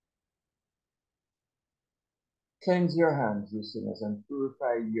 Cleanse your hands, you sinners, and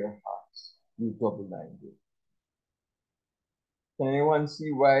purify your hearts, you double-minded. Can anyone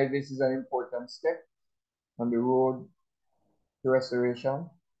see why this is an important step on the road to restoration?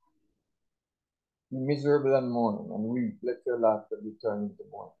 Be miserable and mourn, and weep, let your laughter be turned into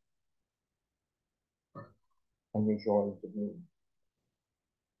mourning, and your joy into gloom.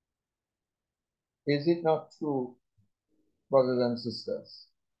 Is it not true, brothers and sisters,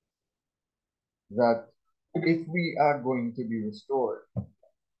 that if we are going to be restored,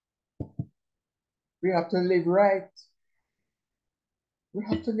 we have to live right? We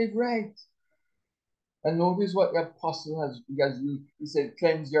have to live right. And notice what the apostle has used. He said,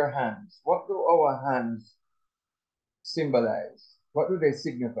 cleanse your hands. What do our hands symbolize? What do they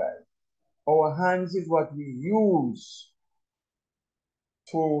signify? Our hands is what we use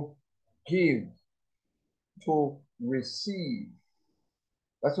to give, to receive.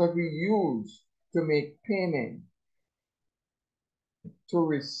 That's what we use to make payment, to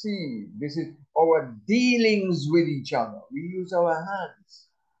receive. This is our dealings with each other. We use our hands.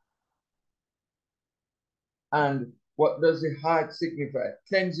 And what does the heart signify?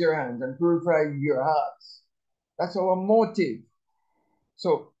 Cleanse your hands and purify your hearts. That's our motive.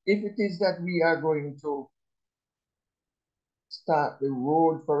 So if it is that we are going to start the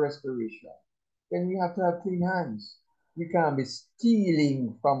road for restoration, then we have to have clean hands. We can't be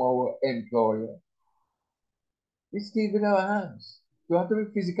stealing from our employer. We steal with our hands. You have to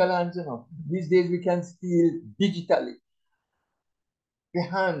be physical hands, you know. These days we can steal digitally. The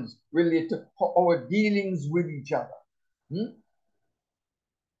hands relate to our dealings with each other.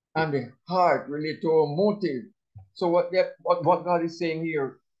 And the heart relate to our motive. So what God is saying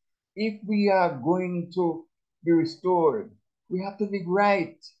here, if we are going to be restored, we have to live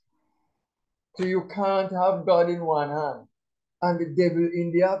right. So you can't have God in one hand and the devil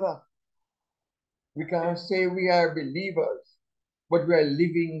in the other. We can't say we are believers, but we are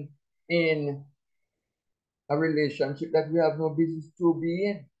living in a relationship that we have no business to be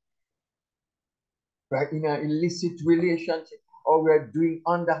in. We're in an illicit relationship, or we're doing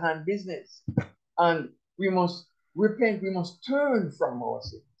underhand business. And we must repent, we must turn from our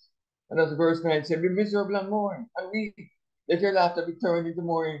sins. And as verse 9 says, be miserable and mourn, and weep. Let your laughter be turned into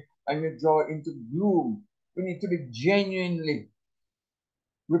mourning, and your joy into gloom. We need to be genuinely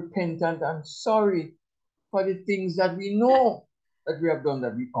repentant and sorry for the things that we know that we have done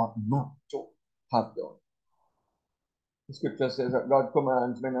that we ought not to have done. The scripture says that God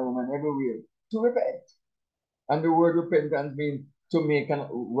commands men and women everywhere to repent. And the word repentance means to make a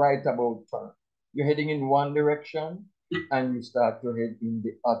right about turn. You're heading in one direction and you start to head in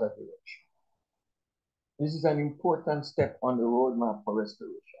the other direction. This is an important step on the roadmap for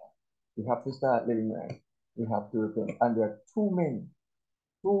restoration. We have to start living right. We have to repent. And there are too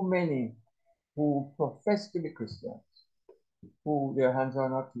many who profess to be Christians, who their hands are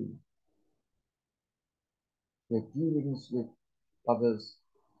not clean. Their dealings with others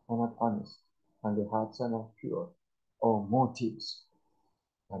are not honest, and their hearts are not pure, or motives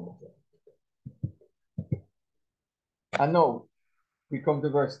are not right. And now we come to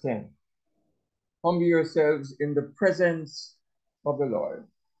verse 10. Humble yourselves in the presence of the Lord,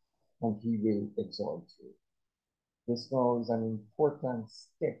 and he will exalt you. This now is an important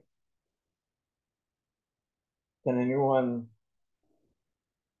step. Can anyone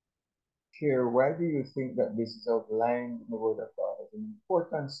share why do you think that this is outlined in the Word of God as an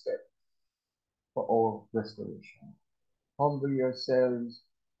important step for our restoration? Humble yourselves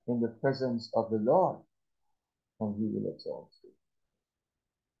in the presence of the Lord, and he will exalt you.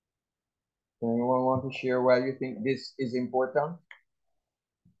 Can anyone want to share why you think this is important?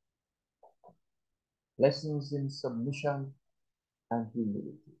 Lessons in submission and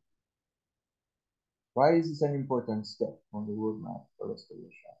humility. Why is this an important step on the roadmap for restoration?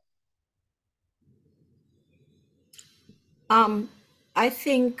 I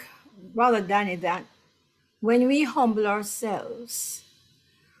think, Brother Danny, that when we humble ourselves,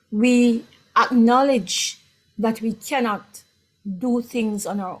 we acknowledge that we cannot do things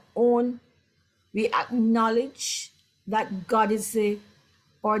on our own. We acknowledge that God is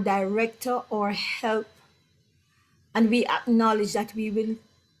our director or help. And we acknowledge that we will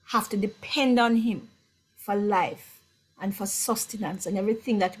have to depend on him for life and for sustenance and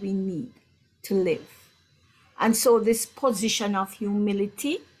everything that we need to live. And so this position of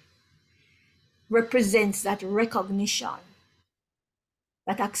humility represents that recognition,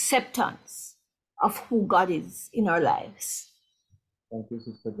 that acceptance of who God is in our lives. Thank you,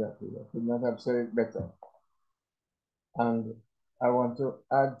 Sister Jackie. I could not have said it better. And I want to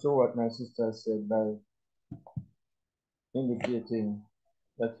add to what my sister said by indicating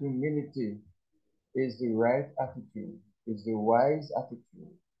that humility is the right attitude, is the wise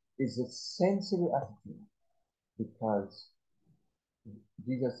attitude, is the sensible attitude, because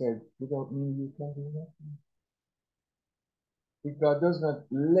Jesus said, without me you can do nothing. If God does not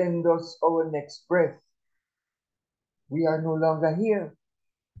lend us our next breath, we are no longer here.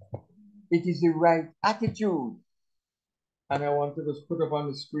 It is the right attitude. And I want to just put up on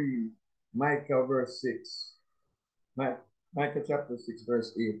the screen Micah verse 6. Micah chapter 6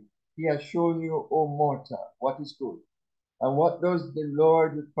 verse 8. He has shown you, O mortal, what is good. And what does the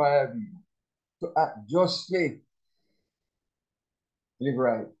Lord require of you? To act justly, live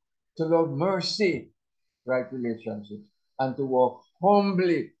right, to love mercy, right relationships, and to walk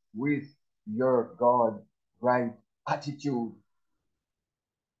humbly with your God, right attitude.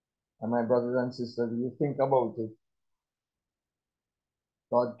 And my brothers and sisters, if you think about it,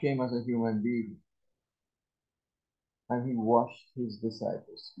 God came as a human being and he washed his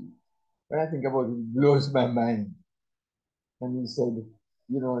disciples' feet. When I think about it, it blows my mind. And he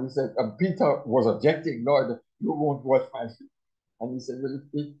said, and Peter was objecting, Lord, you won't wash my feet. And he said, well,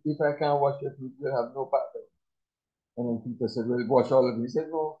 if I can't wash your feet, you'll have no part of it. And then Peter said, well, wash all of them. He said,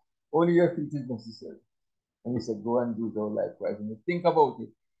 no, only your feet is necessary. And he said, go and do thou likewise. And you think about it.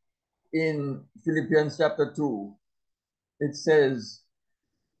 In Philippians chapter 2, it says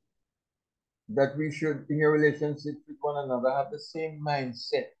that we should, in your relationship with one another, have the same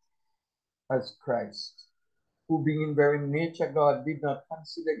mindset as Christ, who being in very nature God, did not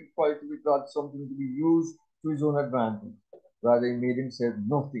consider equality with God something to be used to his own advantage. Rather, he made himself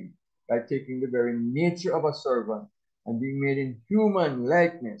nothing by taking the very nature of a servant and being made in human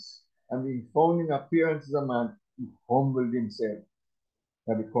likeness and being found in appearance as a man, he humbled himself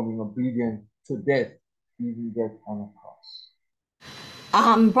by becoming obedient to death, even death on a cross.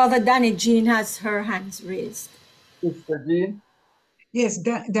 Brother Danny, Jean has her hands raised. Sister Jean? Yes,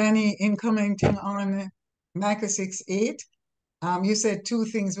 Danny, in commenting on Micah 6:8, you said two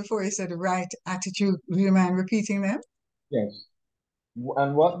things before. You said the right attitude. Will you mind repeating them? Yes.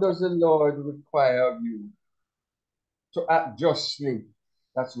 And what does the Lord require of you? To act justly.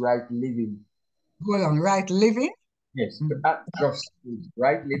 That's right living. Hold on, right living? Yes, to act justly,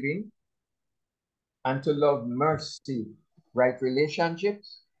 right living, and to love mercy, right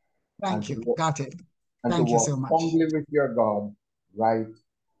relationships. Thank you. Got it. And Thank to you walk so much. humbly with your God, right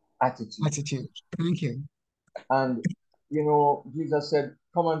attitude. Attitude. Thank you. And Jesus said,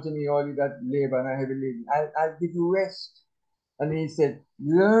 come unto me, all you that labor and are heavy laden. I'll give you rest. And he said,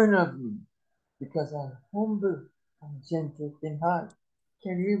 learn of me, because I'm humble and gentle in heart.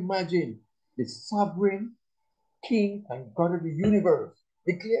 Can you imagine the sovereign King and God of the universe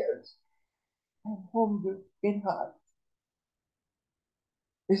declares, I'm humble in heart.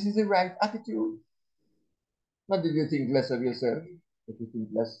 This is the right attitude. Not that you think less of yourself, but you think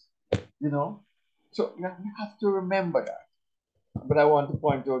less, So you have to remember that. But I want to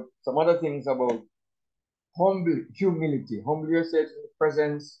point out some other things about humility. Humble yourself in the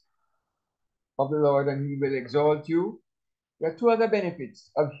presence of the Lord and he will exalt you. There are two other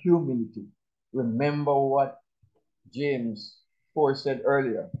benefits of humility. Remember what James 4 said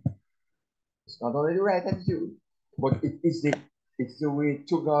earlier. It's not only the right attitude, but it's the way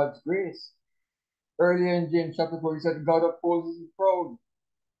to God's grace. Earlier in James chapter 4, he said, God opposes the proud,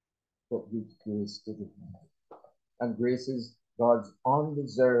 but gives grace to the humble. And grace is God's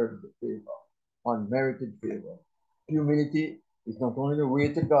undeserved favor, unmerited favor. Humility is not only the way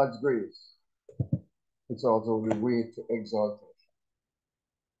to God's grace, it's also the way to exaltation.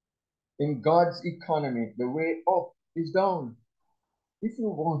 In God's economy, the way up is down. If you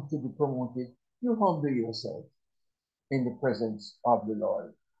want to be promoted, you humble yourself in the presence of the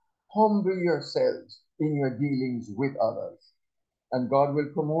Lord. Humble yourselves in your dealings with others, and God will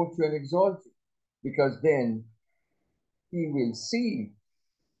promote you and exalt you, because then he will see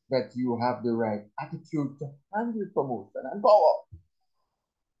that you have the right attitude to handle promotion and power.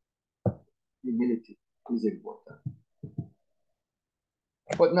 Humility is important.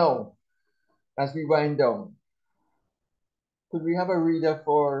 But now, as we wind down, could we have a reader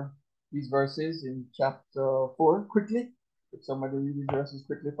for these verses in chapter 4 quickly? Could somebody read these verses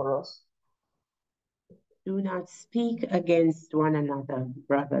quickly for us? Do not speak against one another,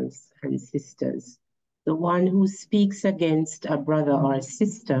 brothers and sisters. The one who speaks against a brother or a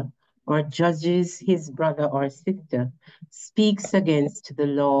sister or judges his brother or sister speaks against the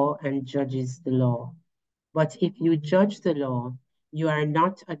law and judges the law. But if you judge the law, you are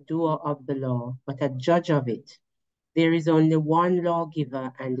not a doer of the law, but a judge of it. There is only one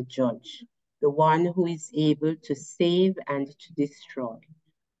lawgiver and judge, the one who is able to save and to destroy.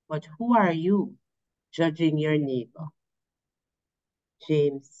 But who are you, judging your neighbor?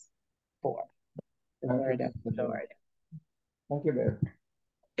 James 4. The word of the Lord. Thank you,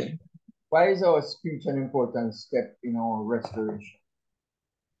 Bev. Why is our speech an important step in our restoration?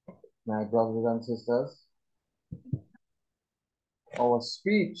 My brothers and sisters, our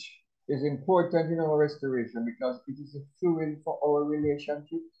speech is important in our restoration because it is a fuel for our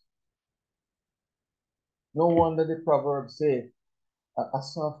relationships. No wonder the proverbs say, a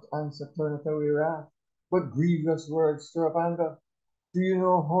soft answer turneth away wrath, but grievous words stir up anger. Do you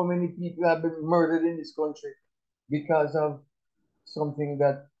know how many people have been murdered in this country because of something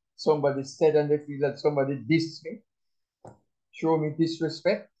that somebody said and they feel that somebody dissed me, show me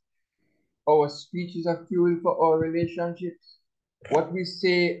disrespect? Our speech is a fuel for our relationships. What we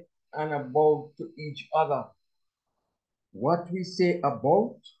say and about to each other, what we say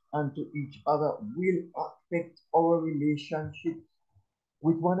about and to each other will affect our relationship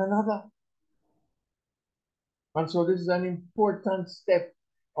with one another. And so this is an important step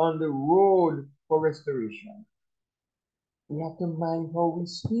on the road for restoration. We have to mind how we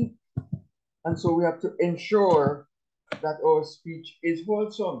speak. And so we have to ensure that our speech is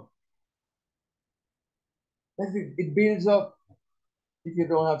wholesome. It builds up. If you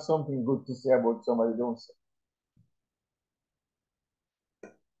don't have something good to say about somebody, don't say.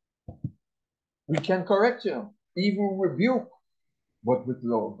 We can correct, even rebuke, but with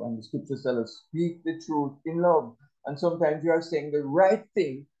love. And the scriptures tell us, speak the truth in love. And sometimes you are saying the right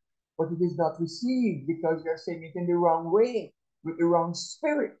thing, but it is not received because you are saying it in the wrong way, with the wrong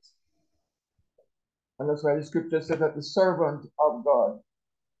spirit. And that's why the scripture said that the servant of God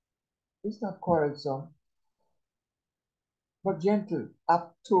is not quarrelsome, but gentle,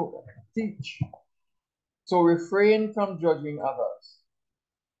 apt to teach. So refrain from judging others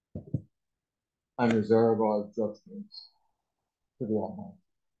and reserve all judgments to the Almighty.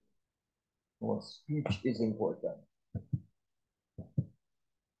 Our speech is important.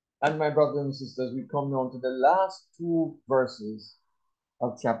 And my brothers and sisters, we come now to the last two verses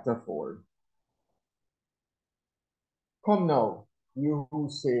of chapter 4. Come now, you who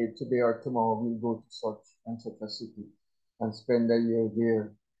say today or tomorrow we'll go to such and such a city and spend a year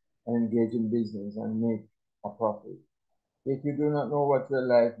there and engage in business and make a profit. Yet you do not know what your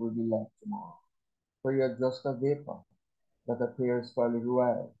life will be like tomorrow. For you are just a vapor that appears for a little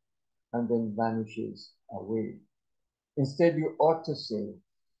while and then vanishes away. Instead, you ought to say,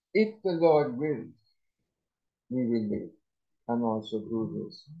 if the Lord wills, we will live and also do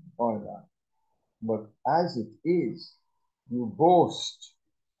this or that. But as it is, you boast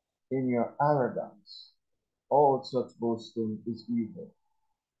in your arrogance. All such boasting is evil.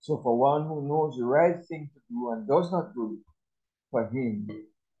 So for one who knows the right thing to do and does not do it, for him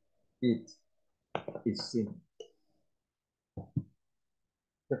it is sin.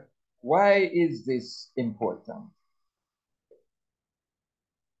 But why is this important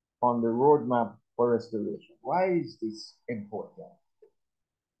on the roadmap for restoration? Why is this important?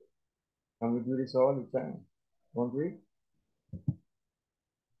 And we do this all the time, don't we?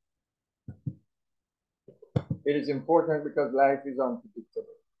 It is important because life is unpredictable.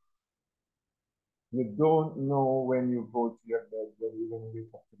 You don't know when you go to your bed whether you're going to wake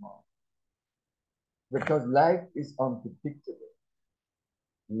up tomorrow. Because life is unpredictable.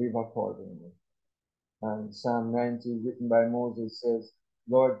 Live accordingly. And Psalm 90, written by Moses, says,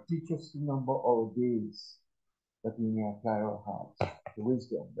 Lord, teach us to number our days, that we may apply our hearts to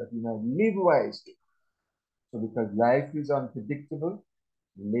wisdom, that we may live wisely. So because life is unpredictable,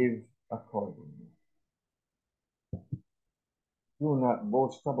 live accordingly. Do not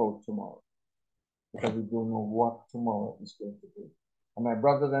boast about tomorrow, because we don't know what tomorrow is going to be. And my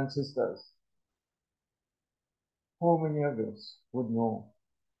brothers and sisters, how many of us would know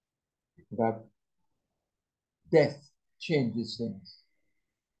that death changes things?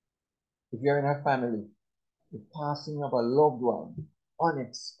 If you're in a family, the passing of a loved one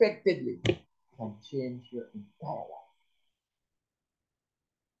unexpectedly can change your entire life.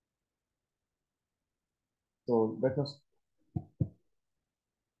 So let us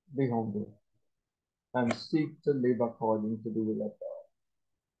be humble and seek to live according to the will of God.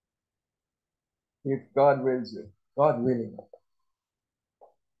 If God wills it, God willing,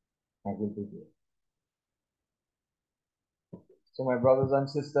 I will be there. So my brothers and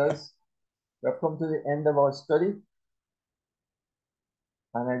sisters, we have come to the end of our study.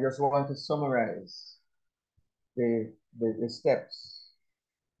 And I just want to summarize the steps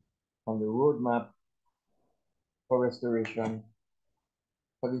on the roadmap for restoration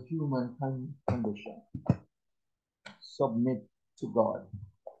for the human condition. Submit to God.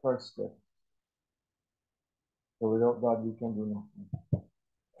 First step. So without God, we can do nothing.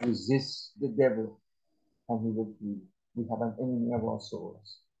 Resist the devil, and he will flee. We have an enemy of our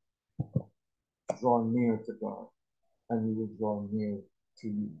souls. Draw near to God, and he will draw near to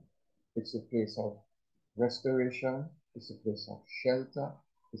you. It's a place of restoration. It's a place of shelter.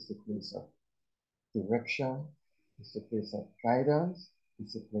 It's a place of direction. It's a place of guidance.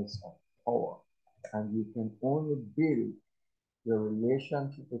 It's a place of power. And you can only build your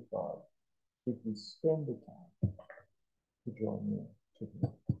relationship with God if you spend the time to draw near to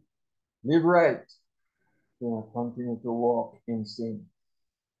him. Live right. Do not continue to walk in sin.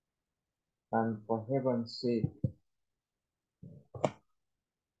 And for heaven's sake,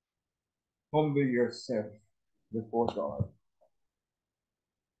 humble yourself before God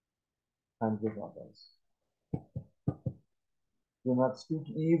and with others. Do not speak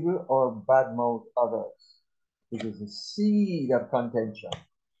evil or badmouth others. It is a seed of contention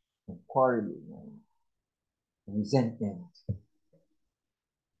and quarreling and resentment.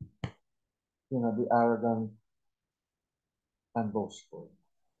 Do not be arrogant and boastful,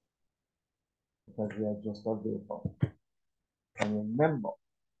 because we are just a vapor. And remember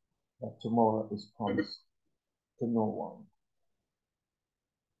that tomorrow is promised to no one.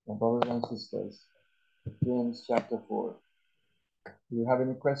 My brothers and sisters, James chapter 4. Do you have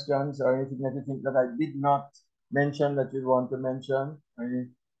any questions or anything that you think that I did not mention that you want to mention?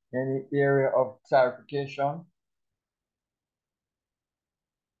 Any area of clarification?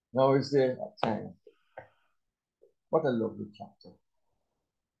 Now is the time. What a lovely chapter.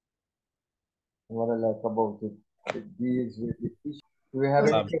 And what I like about it, it deals with the issue. Do we have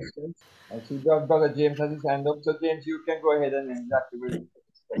any questions? I see Brother James has his hand up. So James, you can go ahead and exactly with it.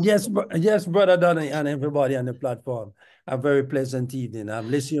 Yes, Brother Donny and everybody on the platform. A very pleasant evening.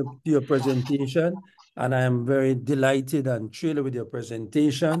 I'm listening to your presentation, and I am very delighted and thrilled with your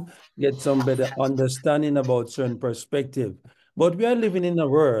presentation. Get some better understanding about certain perspective. But we are living in a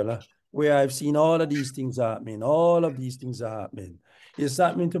world where I've seen all of these things happening. All of these things are happening. It's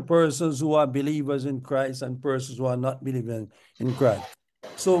happening to persons who are believers in Christ and persons who are not believing in Christ.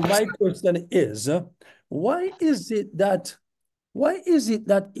 So my question is, why is it that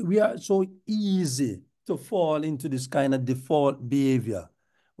we are so easy to fall into this kind of default behavior?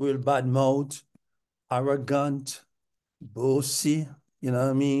 We're badmouth, arrogant, bossy, you know what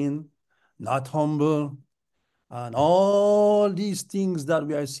I mean? Not humble, and all these things that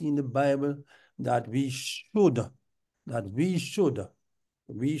we are seeing in the Bible that we should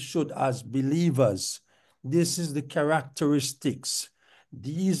as believers. This is the characteristics.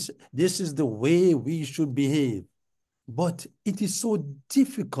 This is the way we should behave. But it is so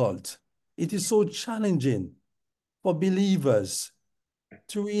difficult, it is so challenging for believers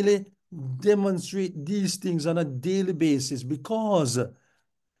to really demonstrate these things on a daily basis, because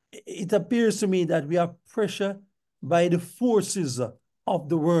it appears to me that we are pressured by the forces of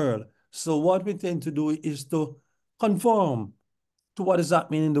the world. So what we tend to do is to conform to what is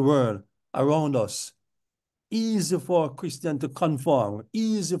happening in the world around us. Easy for a Christian to conform,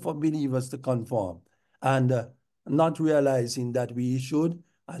 easy for believers to conform, and not realizing that we should,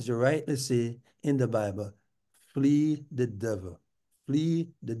 as you rightly say in the Bible, flee the devil, flee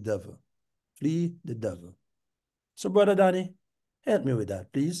the devil, flee the devil. So, Brother Danny, help me with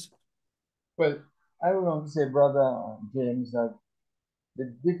that, please. Well, I would want to say, Brother James, that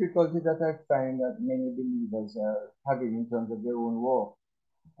the difficulty that I find that many believers are having in terms of their own walk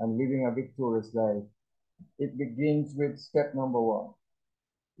and living a victorious life, it begins with step number one.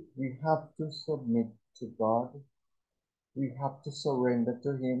 We have to submit to God. We have to surrender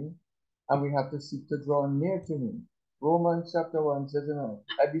to Him, and we have to seek to draw near to Him. Romans chapter 1 says,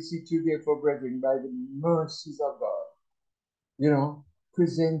 I beseech you therefore, brethren, by the mercies of God,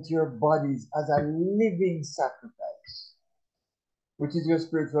 present your bodies as a living sacrifice, which is your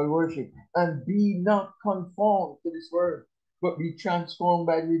spiritual worship, and be not conformed to this world, but be transformed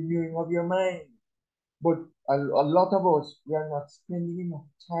by the renewing of your mind. But a lot of us, we are not spending enough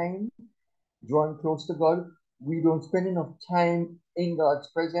time drawing close to God. We don't spend enough time in God's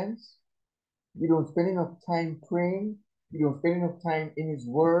presence. We don't spend enough time praying. We don't spend enough time in His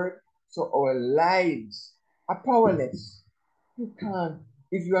Word. So our lives are powerless. You can't,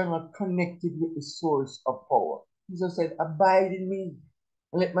 if you are not connected with the source of power. Jesus said, abide in me,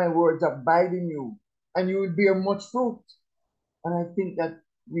 and let my words abide in you, and you will bear much fruit. And I think that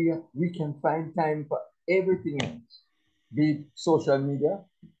we can find time for everything else. be it social media,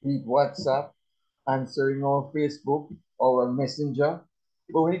 be it WhatsApp, answering our Facebook, our Messenger.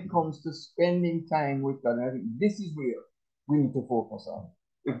 But when it comes to spending time with God, I think this is where we need to focus on.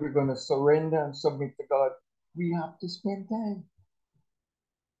 If we're going to surrender and submit to God, we have to spend time.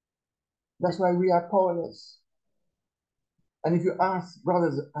 That's why we are powerless. And if you ask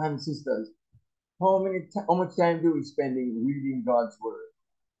brothers and sisters, how much time do we spend in reading God's word,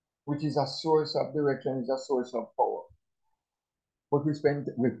 which is a source of direction, is a source of power. But we spend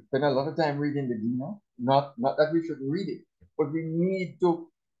a lot of time reading the Dina. Not that we shouldn't read it, but we need to.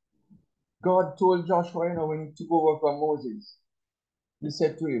 God told Joshua, when he took over from Moses, he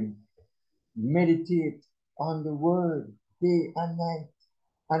said to him, meditate on the word day and night,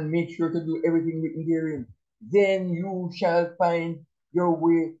 and make sure to do everything written therein. Then you shall find your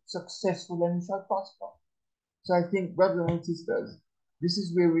way successful and you shall prosper. So I think, brothers and sisters, this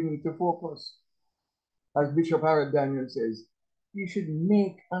is where we need to focus. As Bishop Harold Daniel says, you should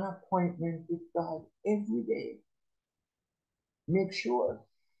make an appointment with God every day. Make sure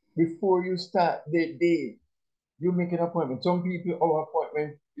before you start the day, you make an appointment. Some people, our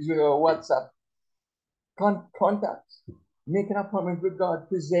appointment is with our WhatsApp contacts. Make an appointment with God.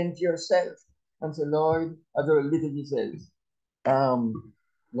 Present yourself and say, Lord, as our liturgy says,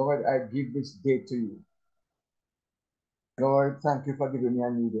 Lord, I give this day to you. Lord, thank you for giving me a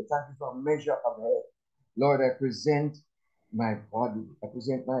new day. Thank you for a measure of health. Lord, I present my body. I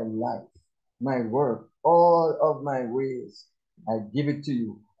present my life, my work, all of my ways. I give it to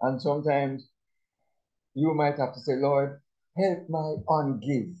you. And sometimes you might have to say, Lord, help my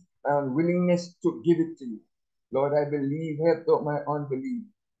ungive, my unwillingness to give it to you. Lord, I believe, help out my unbelief.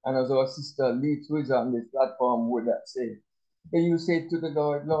 And as our sister Lee, who is on this platform, would have said, then you say to the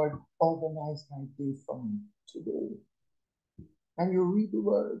Lord, Lord, organize my day for me today. And you read the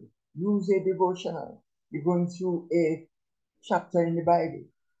word, use a devotional. You're going through a chapter in the Bible.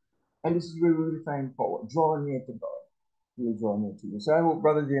 And this is where we will find power. Draw near to God. He will draw near to you. So I hope,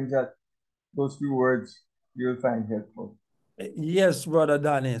 Brother James, that those few words you'll find helpful. Yes, Brother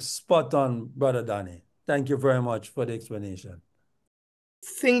Danny. Spot on, Brother Danny. Thank you very much for the explanation.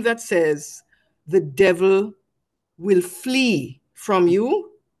 Thing that says the devil will flee from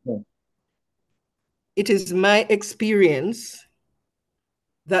you. Yeah. It is my experience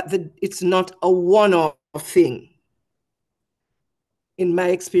that it's not a one-off thing. In my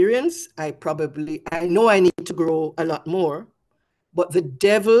experience, I know I need to grow a lot more, but the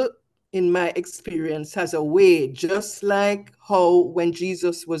devil, in my experience, has a way, just like how when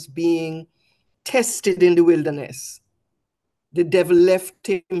Jesus was being tested in the wilderness, the devil left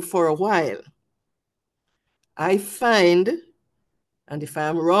him for a while. I find, and if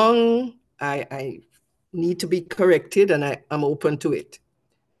I'm wrong, I need to be corrected, and I'm open to it,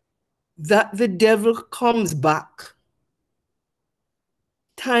 that the devil comes back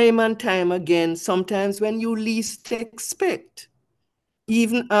time and time again, sometimes when you least expect,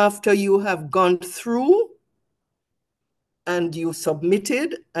 even after you have gone through and you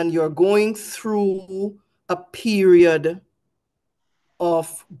submitted and you're going through a period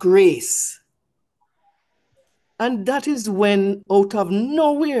of grace. And that is when, out of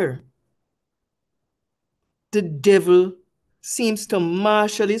nowhere, the devil seems to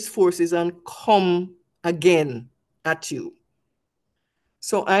marshal his forces and come again at you.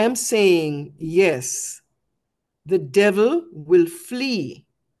 So I am saying, yes, the devil will flee,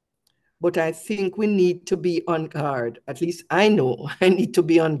 but I think we need to be on guard. At least I know I need to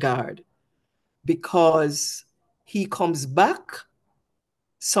be on guard, because he comes back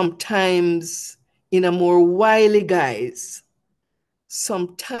sometimes in a more wily guise,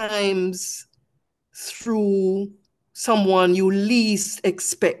 sometimes through someone you least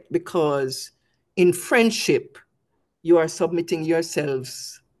expect, because in friendship, you are submitting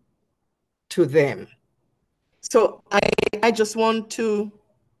yourselves to them. So I just want to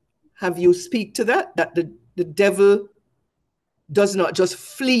have you speak to that the devil does not just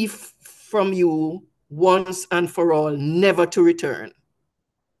flee from you once and for all, never to return.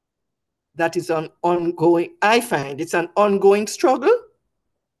 That is an ongoing, I find it's an ongoing struggle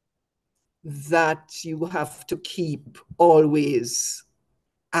that you have to keep always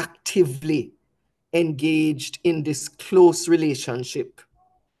actively engaged in this close relationship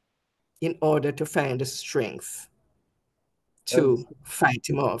in order to find the strength to fight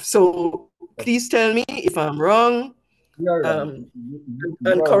him off. So please tell me if I'm wrong. You're right.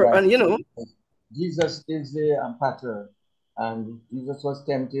 You're right. And Jesus is the pattern. And Jesus was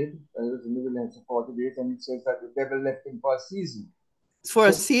tempted. He was in the wilderness for 40 days, and it says that the devil left him for a season. For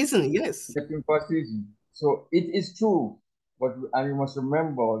a season, yes. Left him for a season. So it is true And you must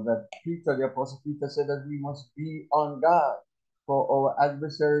remember that Peter, the Apostle Peter, said that we must be on guard. For our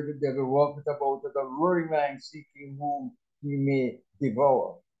adversary, the devil, walketh about as a roaring lion, seeking whom he may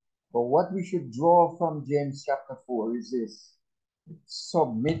devour. But what we should draw from James chapter 4 is this: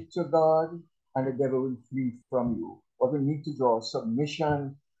 submit to God, and the devil will flee from you. What we need to draw,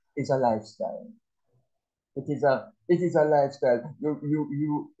 submission is a lifestyle. It is a lifestyle.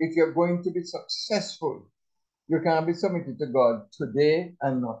 If you're going to be successful, you can be submitted to God today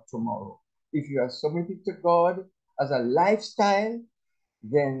and not tomorrow. If you are submitted to God as a lifestyle,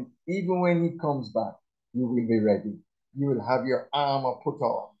 then even when he comes back, you will be ready. You will have your armor put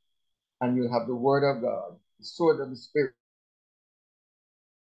on, and you'll have the word of God, the sword of the Spirit,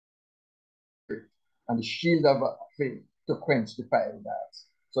 and the shield of faith to quench the fiery darts.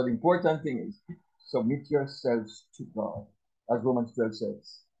 So the important thing is submit yourselves to God, as Romans 12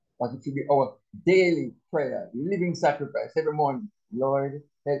 says. But it should be our daily prayer, living sacrifice every morning. Lord,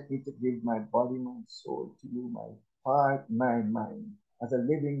 help me to give my body, my soul to you, my heart, my mind, as a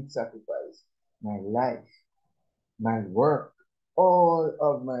living sacrifice, my life, my work, all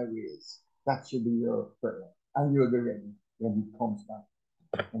of my ways. That should be your prayer. And you'll be ready when he comes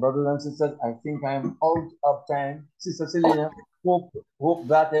back. And brothers and sisters, I think I'm out of time. Sister Selena, hope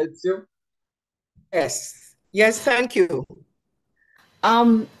that helps you. Yes. Yes, thank you.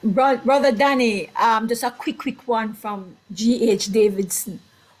 Brother Danny, just a quick one from G.H. Davidson,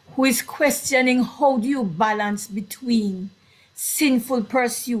 who is questioning how do you balance between sinful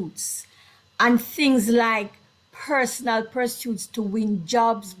pursuits and things like personal pursuits to win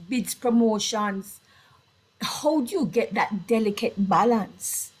jobs, bids, promotions. How do you get that delicate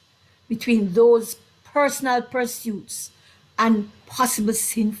balance between those personal pursuits and possible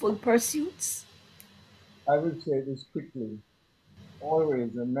sinful pursuits? I will say this quickly. Always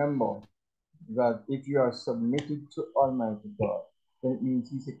remember that if you are submitted to Almighty God, then it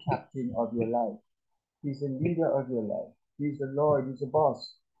means He's the captain of your life. He's the leader of your life. He's the Lord. He's the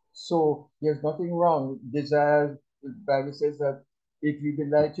boss. So there's nothing wrong with desires. The Bible says that if you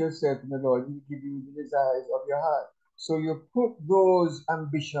delight yourself in the Lord, He will give you the desires of your heart. So you put those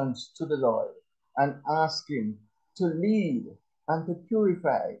ambitions to the Lord and ask Him to lead and to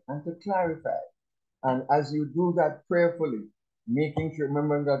purify and to clarify. And as you do that prayerfully, making sure,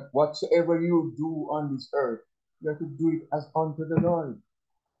 remembering that whatsoever you do on this earth, you have to do it as unto the Lord,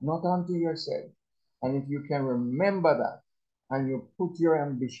 not unto yourself. And if you can remember that, and you put your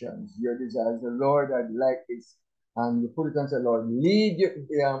ambitions, your desires, the Lord, I'd like this, and you put it and say, Lord, lead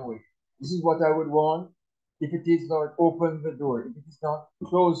the way. This is what I would want. If it is, Lord, open the door. If it is not,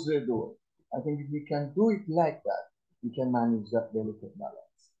 close the door. I think if we can do it like that, we can manage that delicate balance.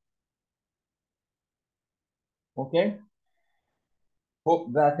 Okay?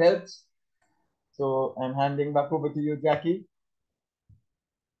 Hope that helps. So I'm handing back over to you, Jackie.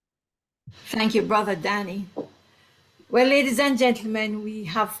 Thank you, Brother Danny. Well, ladies and gentlemen, we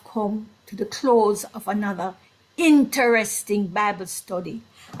have come to the close of another interesting Bible study,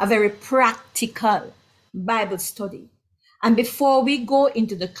 a very practical Bible study. And before we go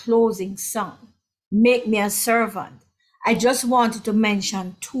into the closing song, Make Me a Servant, I just wanted to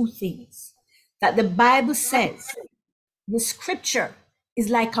mention two things. That the Bible says the scripture is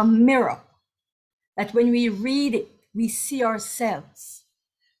like a mirror, that when we read it, we see ourselves.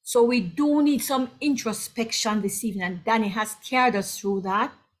 So we do need some introspection this evening, and Danny has carried us through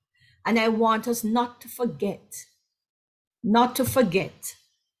that. And I want us not to forget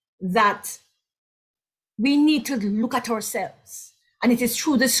that we need to look at ourselves. And it is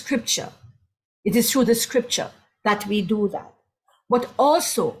through the scripture. It is through the scripture that we do that. But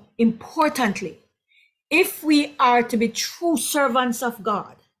also, importantly, if we are to be true servants of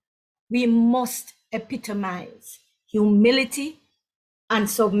God, we must epitomize humility and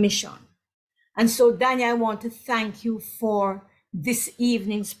submission. And so, Danny, I want to thank you for this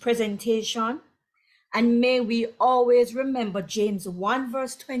evening's presentation. And may we always remember James 1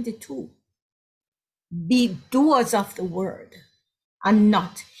 verse 22. Be doers of the word and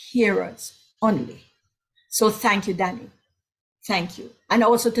not hearers only. So thank you, Danny. Thank you. And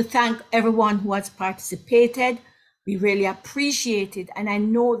also to thank everyone who has participated. We really appreciate it. And I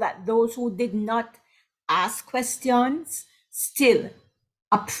know that those who did not ask questions still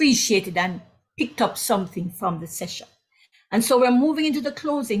appreciated and picked up something from the session. And so we're moving into the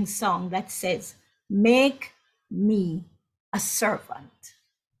closing song that says, Make Me a Servant.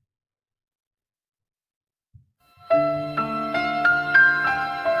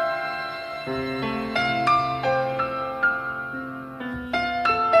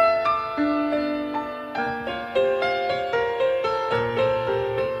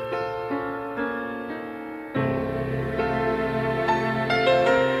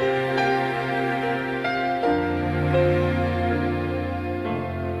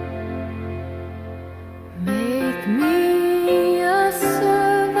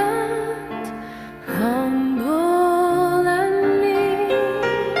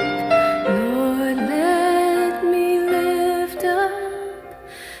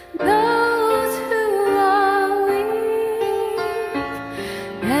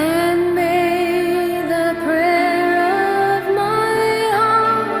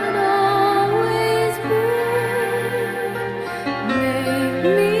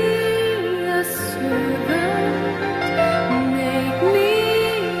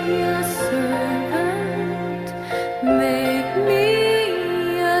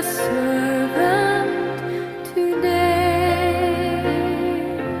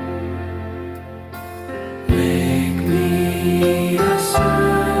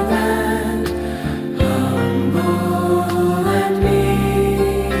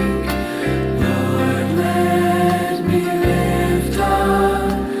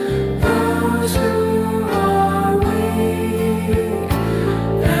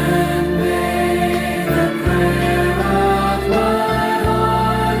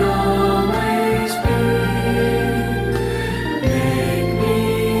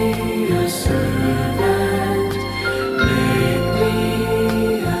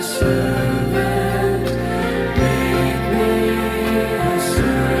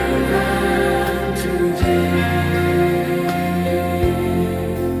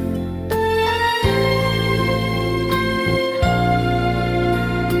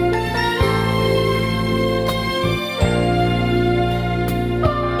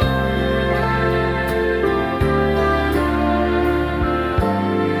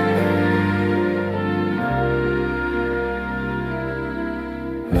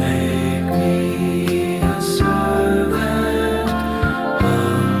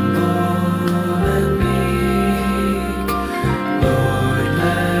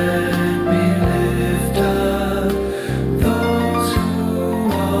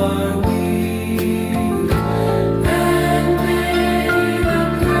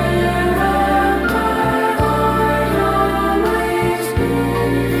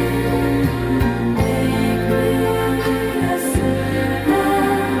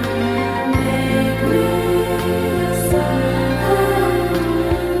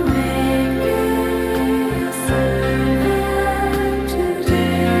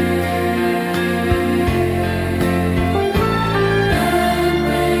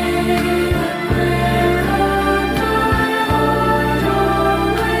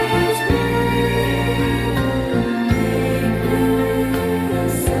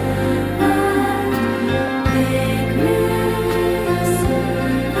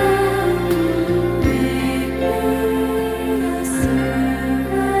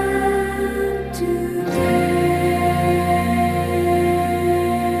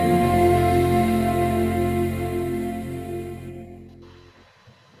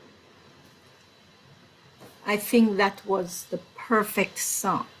 I think that was the perfect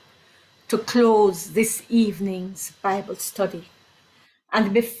song to close this evening's Bible study.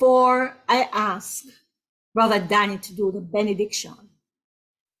 And before I ask Brother Danny to do the benediction,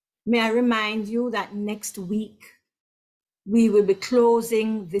 may I remind you that next week we will be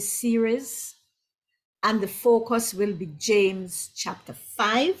closing this series, and the focus will be James chapter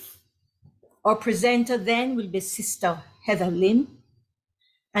 5. Our presenter then will be Sister Heather Lynn,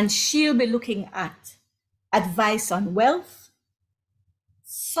 and she'll be looking at advice on wealth,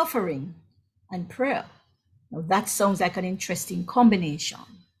 suffering, and prayer. Now that sounds like an interesting combination.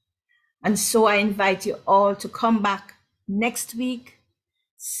 And so I invite you all to come back next week,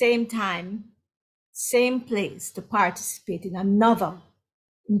 same time, same place, to participate in another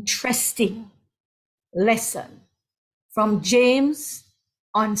interesting lesson from James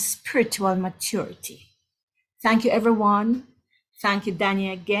on spiritual maturity. Thank you, everyone. Thank you,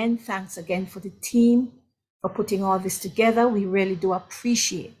 Danny, again. Thanks again for the team for putting all this together. We really do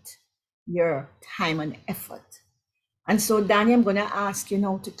appreciate your time and effort. And so, Danny, I'm going to ask you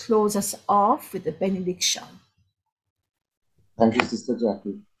now to close us off with the benediction. Thank you, Sister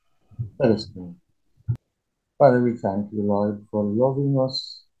Jackie. Let us pray. Father, we thank you, Lord, for loving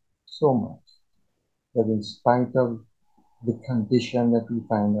us so much that in spite of the condition that we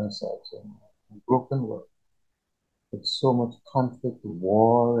find ourselves in, a broken world, with so much conflict,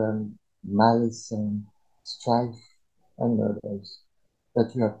 war, and malice, and strife, and murders,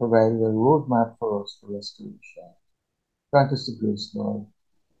 that you have provided a roadmap for us for restoration. Grant us the grace, Lord.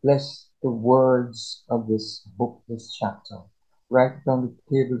 Bless the words of this book, this chapter. Write it on the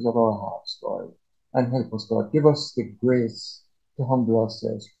tables of our hearts, Lord, and help us, Lord. Give us the grace to humble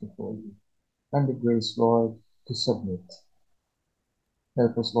ourselves before you, and the grace, Lord, to submit.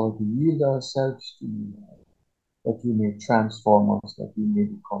 Help us, Lord, to yield ourselves to you, that you may transform us, that we may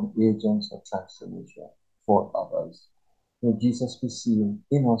become agents of transformation for others. May Jesus be seen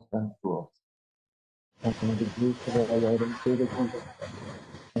in us and through us. And may the grace of our Lord and Savior Jesus Christ,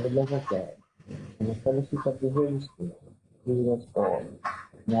 and the love of God, and the fellowship of the Holy Spirit be with us all,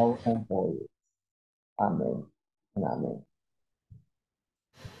 now and always. Amen and amen.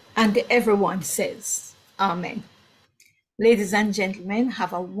 And everyone says, Amen. Ladies and gentlemen,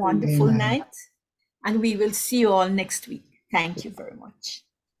 have a wonderful Amen. night, and we will see you all next week. Thank you very much.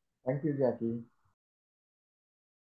 Thank you, Jackie.